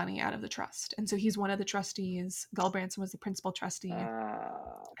embezzling money out of the trust. And so he's one of the trustees. Gull Branson was the principal trustee.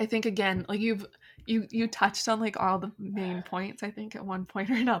 I think, again, like you touched on like all the main points, I think, at one point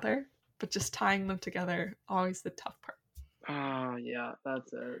or another, but just tying them together, always the tough part. Yeah,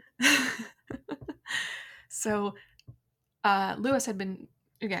 that's it. So Lewis had been,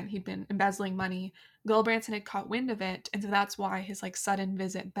 again, he'd been embezzling money. Gull Branson had caught wind of it, and so that's why his like sudden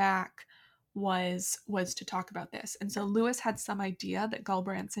visit back was to talk about this. And so Lewis had some idea that Gull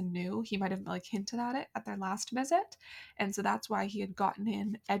Branson knew. He might have like hinted at it at their last visit, and so that's why he had gotten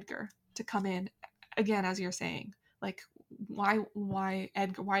in Edgar to come in. Again, as you're saying, like why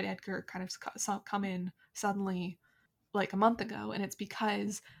Edgar kind of come in suddenly like a month ago, and it's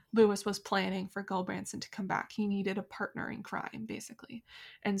because Lewis was planning for Gull Branson to come back. He needed a partner in crime, basically.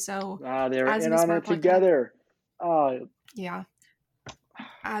 And so they were as in Miss on it Marple together. yeah.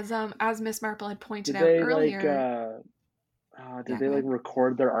 As Miss Marple had pointed Did out they earlier. did they like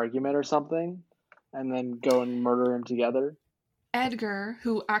record their argument or something and then go and murder him together? Edgar,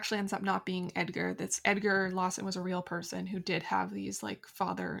 who actually ends up not being Edgar, that's Edgar Lawson was a real person who did have these like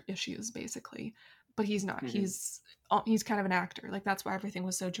father issues, basically, but he's not. Mm-hmm. He's kind of an actor. Like that's why everything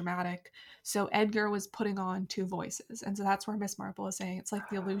was so dramatic. So Edgar was putting on two voices, and so that's where Miss Marple is saying it's like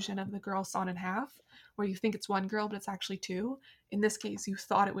the illusion of the girl sawn in half, where you think it's one girl but it's actually two. In this case, you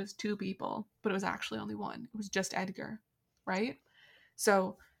thought it was two people, but it was actually only one. It was just Edgar, right?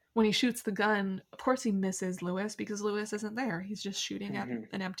 So when he shoots the gun, of course he misses Lewis because Lewis isn't there. He's just shooting at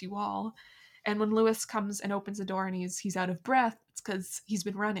an empty wall. And when Lewis comes and opens the door and he's out of breath, it's because he's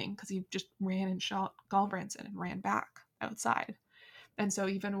been running, because he just ran and shot Gull Branson and ran back. outside. And so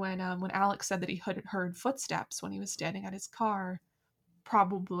even when Alex said that he heard footsteps when he was standing at his car,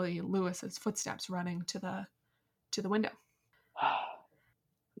 probably Lewis's footsteps running to the window.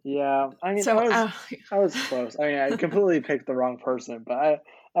 Yeah, I mean, So I was close. I mean, I completely picked the wrong person, but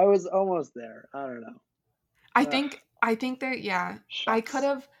I was almost there. I don't know. I Ugh, think that, yeah, I could shucks.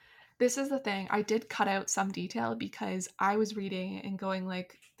 have. This is the thing. I did cut out some detail because I was reading and going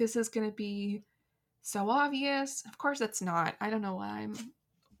like, this is going to be so obvious. Of course, it's not. I don't know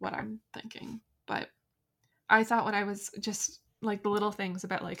what I'm thinking, but I thought when I was just like the little things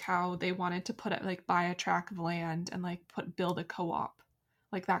about like how they wanted to put it like buy a tract of land and like build a co-op,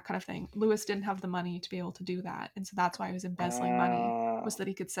 like that kind of thing. Lewis didn't have the money to be able to do that, and so that's why he was embezzling money, was that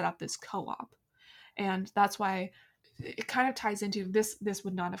he could set up this co-op. And that's why it kind of ties into this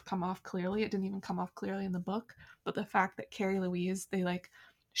would not have come off clearly. It didn't even come off clearly in the book, but the fact that Carrie Louise, they like,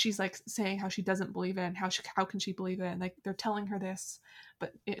 she's like saying how she doesn't believe it and how can she believe it, and like they're telling her this,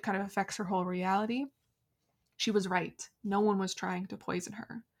 but it kind of affects her whole reality. She was right. No one was trying to poison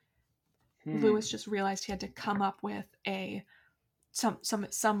her. Lewis just realized he had to come up with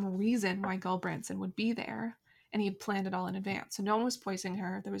some reason why Gulbranson would be there, and he had planned it all in advance. So no one was poisoning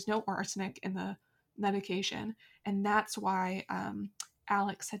her. There was no arsenic in the medication, and that's why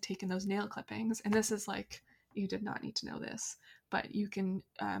Alex had taken those nail clippings. And this is like, you did not need to know this, but you can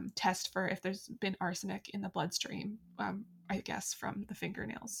test for if there's been arsenic in the bloodstream. I guess from the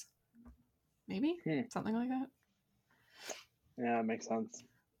fingernails, maybe something like that. Yeah, it makes sense.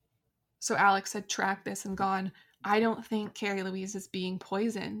 So Alex had tracked this and gone, I don't think Carrie Louise is being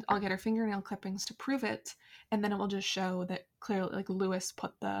poisoned. I'll get her fingernail clippings to prove it, and then it will just show that clearly, like, Lewis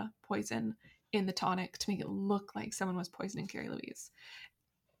put the poison in the tonic to make it look like someone was poisoning Carrie Louise.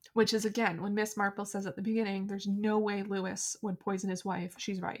 Which is, again, when Miss Marple says at the beginning, there's no way Lewis would poison his wife.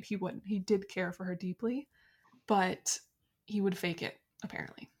 She's right. He wouldn't. He did care for her deeply, but he would fake it,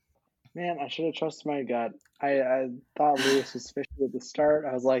 apparently. Man, I should have trusted my gut. I thought Lewis was fishy at the start.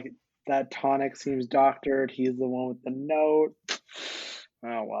 I was like, that tonic seems doctored. He's the one with the note.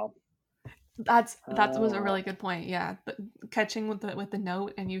 Oh well. That was a really good point. Yeah, but catching with the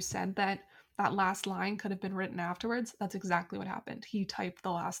note, and you said that last line could have been written afterwards. That's exactly what happened. He typed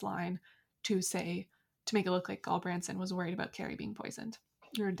the last line to make it look like Gulbranson was worried about Carrie being poisoned.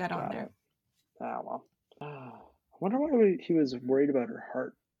 You're dead on there. Oh well. I wonder why he was worried about her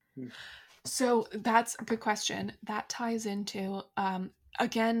heart. So that's a good question. That ties into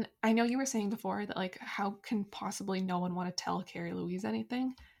again, I know you were saying before that like how can possibly no one want to tell Carrie Louise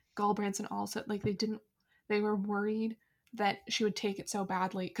anything? Gulbranson also like they were worried that she would take it so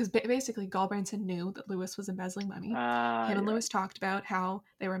badly because basically Gulbranson knew that Lewis was embezzling money. Him and Lewis talked about how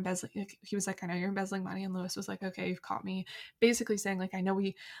they were embezzling. Like, he was like, I know you're embezzling money, and Lewis was like, okay, you've caught me. Basically saying like, I know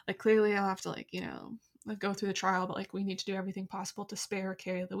we like clearly I'll have to like like go through the trial, but like we need to do everything possible to spare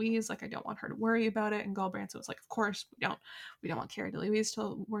Carrie Louise. Like I don't want her to worry about it. And Gulbranson was like, of course we don't want Carrie Louise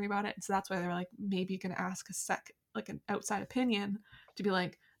to worry about it. And so that's why they were like maybe gonna ask like an outside opinion to be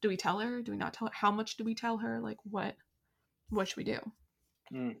like, do we tell her? Do we not tell her? How much do we tell her? Like what should we do?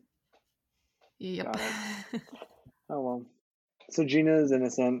 Yep. Oh well. So Gina is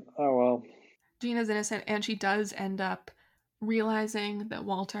innocent. Oh well. Gina's innocent, and she does end up realizing that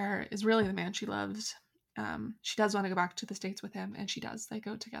Walter is really the man she loves. She does want to go back to the States with him, and she does. They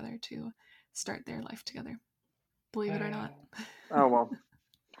go together to start their life together. Believe it or not. Oh well.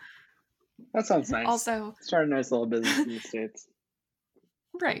 That sounds nice. Also, start a nice little business in the States.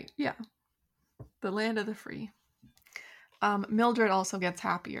 Right, yeah. The land of the free. Mildred also gets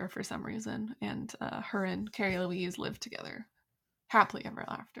happier for some reason, and her and Carrie Louise live together happily ever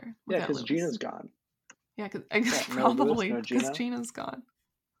after. Yeah, because Gina's gone. Yeah, probably because Gina's gone.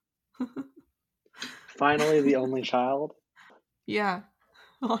 Finally, the only child. Yeah,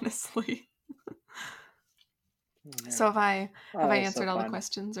 honestly. Yeah. So have I answered all the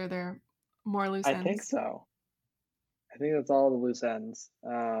questions? Are there more loose ends? I think so. I think that's all the loose ends.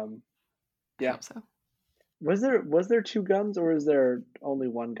 Yeah. I hope so. Was there two guns or is there only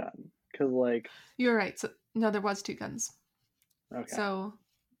one gun? Because like you're right. So no, there was two guns. Okay. So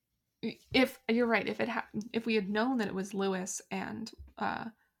if you're right, if we had known that it was Lewis and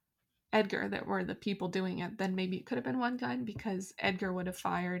Edgar that were the people doing it, then maybe it could have been one gun because Edgar would have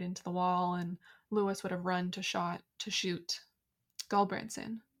fired into the wall and Lewis would have run to shoot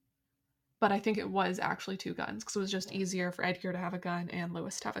Gulbranson. But I think it was actually two guns because it was just easier for Edgar to have a gun and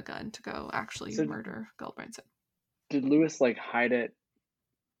Lewis to have a gun to go actually murder Gulbranson. Did Lewis like hide it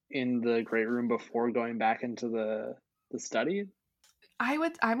in the great room before going back into the study?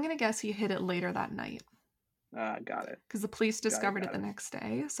 I'm gonna guess he hid it later that night. Got it. Because the police discovered it the next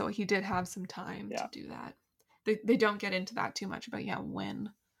day, so he did have some time to do that. they don't get into that too much about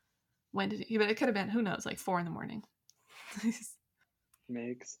when did he, but it could have been, who knows, like 4 a.m.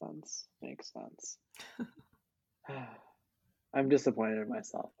 Makes sense. I'm disappointed in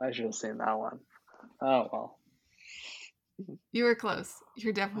myself. I should have seen that one. Oh well. You were close.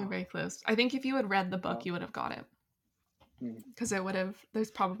 You're definitely very close. I think if you had read the book, Oh. you would have got it. Hmm. Because it would have,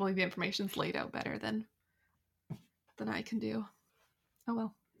 there's probably the information's laid out better than I can do. Oh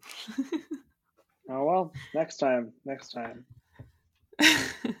well. Oh well. Next time.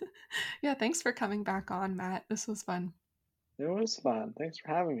 Yeah, thanks for coming back on, Matt. This was fun. It was fun. Thanks for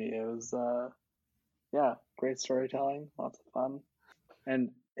having me. It was yeah, great storytelling, lots of fun.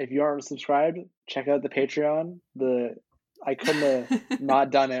 And if you aren't subscribed, check out the Patreon. I couldn't have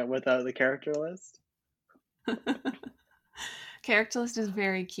not done it without the character list. Character list is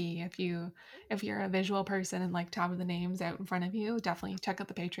very key. If you're a visual person and like to have the names out in front of you, definitely check out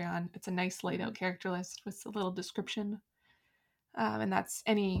the Patreon. It's a nice laid out character list with a little description. And that's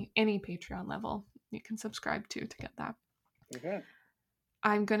any Patreon level you can subscribe to get that. Okay.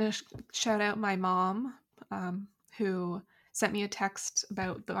 I'm gonna shout out my mom, who sent me a text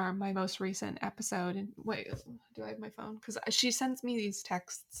about my most recent episode. And wait, do I have my phone? Because she sends me these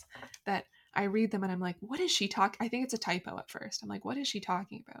texts that I read them and I'm like, what is she talking? I think it's a typo at first. I'm like, what is she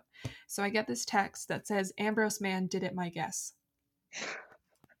talking about? So I get this text that says, Ambrose Man did it, my guess.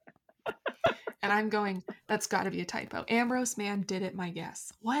 And I'm going, that's got to be a typo. Ambrose Man did it, my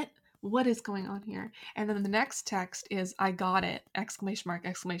guess. What is going on here? And then the next text is, I got it! ! I'm like,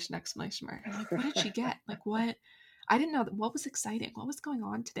 what did she get? Like, what? I didn't know what was exciting. What was going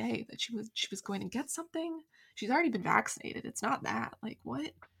on today that she was going to get something? She's already been vaccinated. It's not that. Like,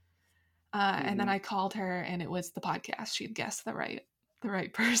 what? And then I called her, and it was the podcast. She'd guessed the right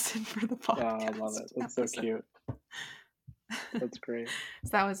person for the podcast. Oh, I love it. That's so cute. That's great. So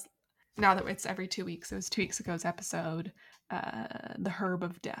that was, now that it's every 2 weeks. It was 2 weeks ago's episode, The Herb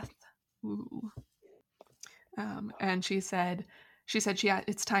of Death. Ooh. And she said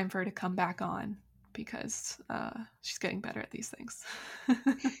it's time for her to come back on because she's getting better at these things.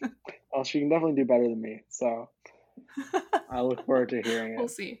 Well, she can definitely do better than me, so I look forward to hearing it. We'll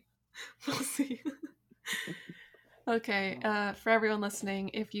see. Okay, for everyone listening,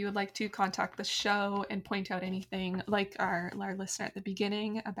 if you would like to contact the show and point out anything, like our listener at the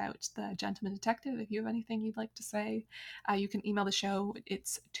beginning about the Gentleman Detective, if you have anything you'd like to say, you can email the show.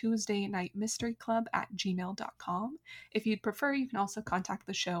 It's tuesdaynightmysteryclub@gmail.com. If you'd prefer, you can also contact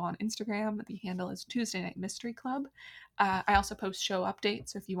the show on Instagram. The handle is Tuesday Night Mystery Club. I also post show updates,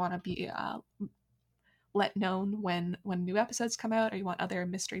 so if you want to be let known when new episodes come out or you want other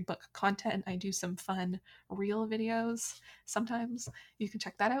mystery book content, I do some fun reel videos sometimes. You can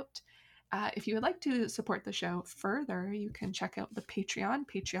check that out. If you would like to support the show further, you can check out the Patreon,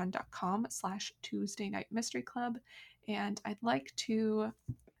 patreon.com/Tuesday Night Mystery Club. And I'd like to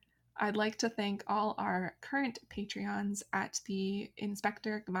thank all our current Patreons. At the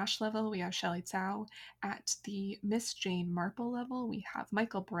Inspector Gamache level, we have Shelley Tsao. At the Miss Jane Marple level, we have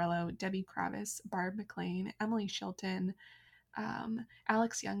Michael Borello, Debbie Kravis, Barb McLean, Emily Shilton,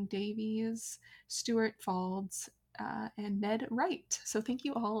 Alex Young Davies, Stuart Faulds, and Ned Wright. So thank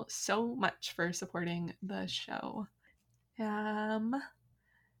you all so much for supporting the show.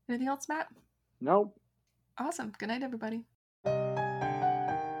 Anything else, Matt? Nope. Awesome. Good night, everybody.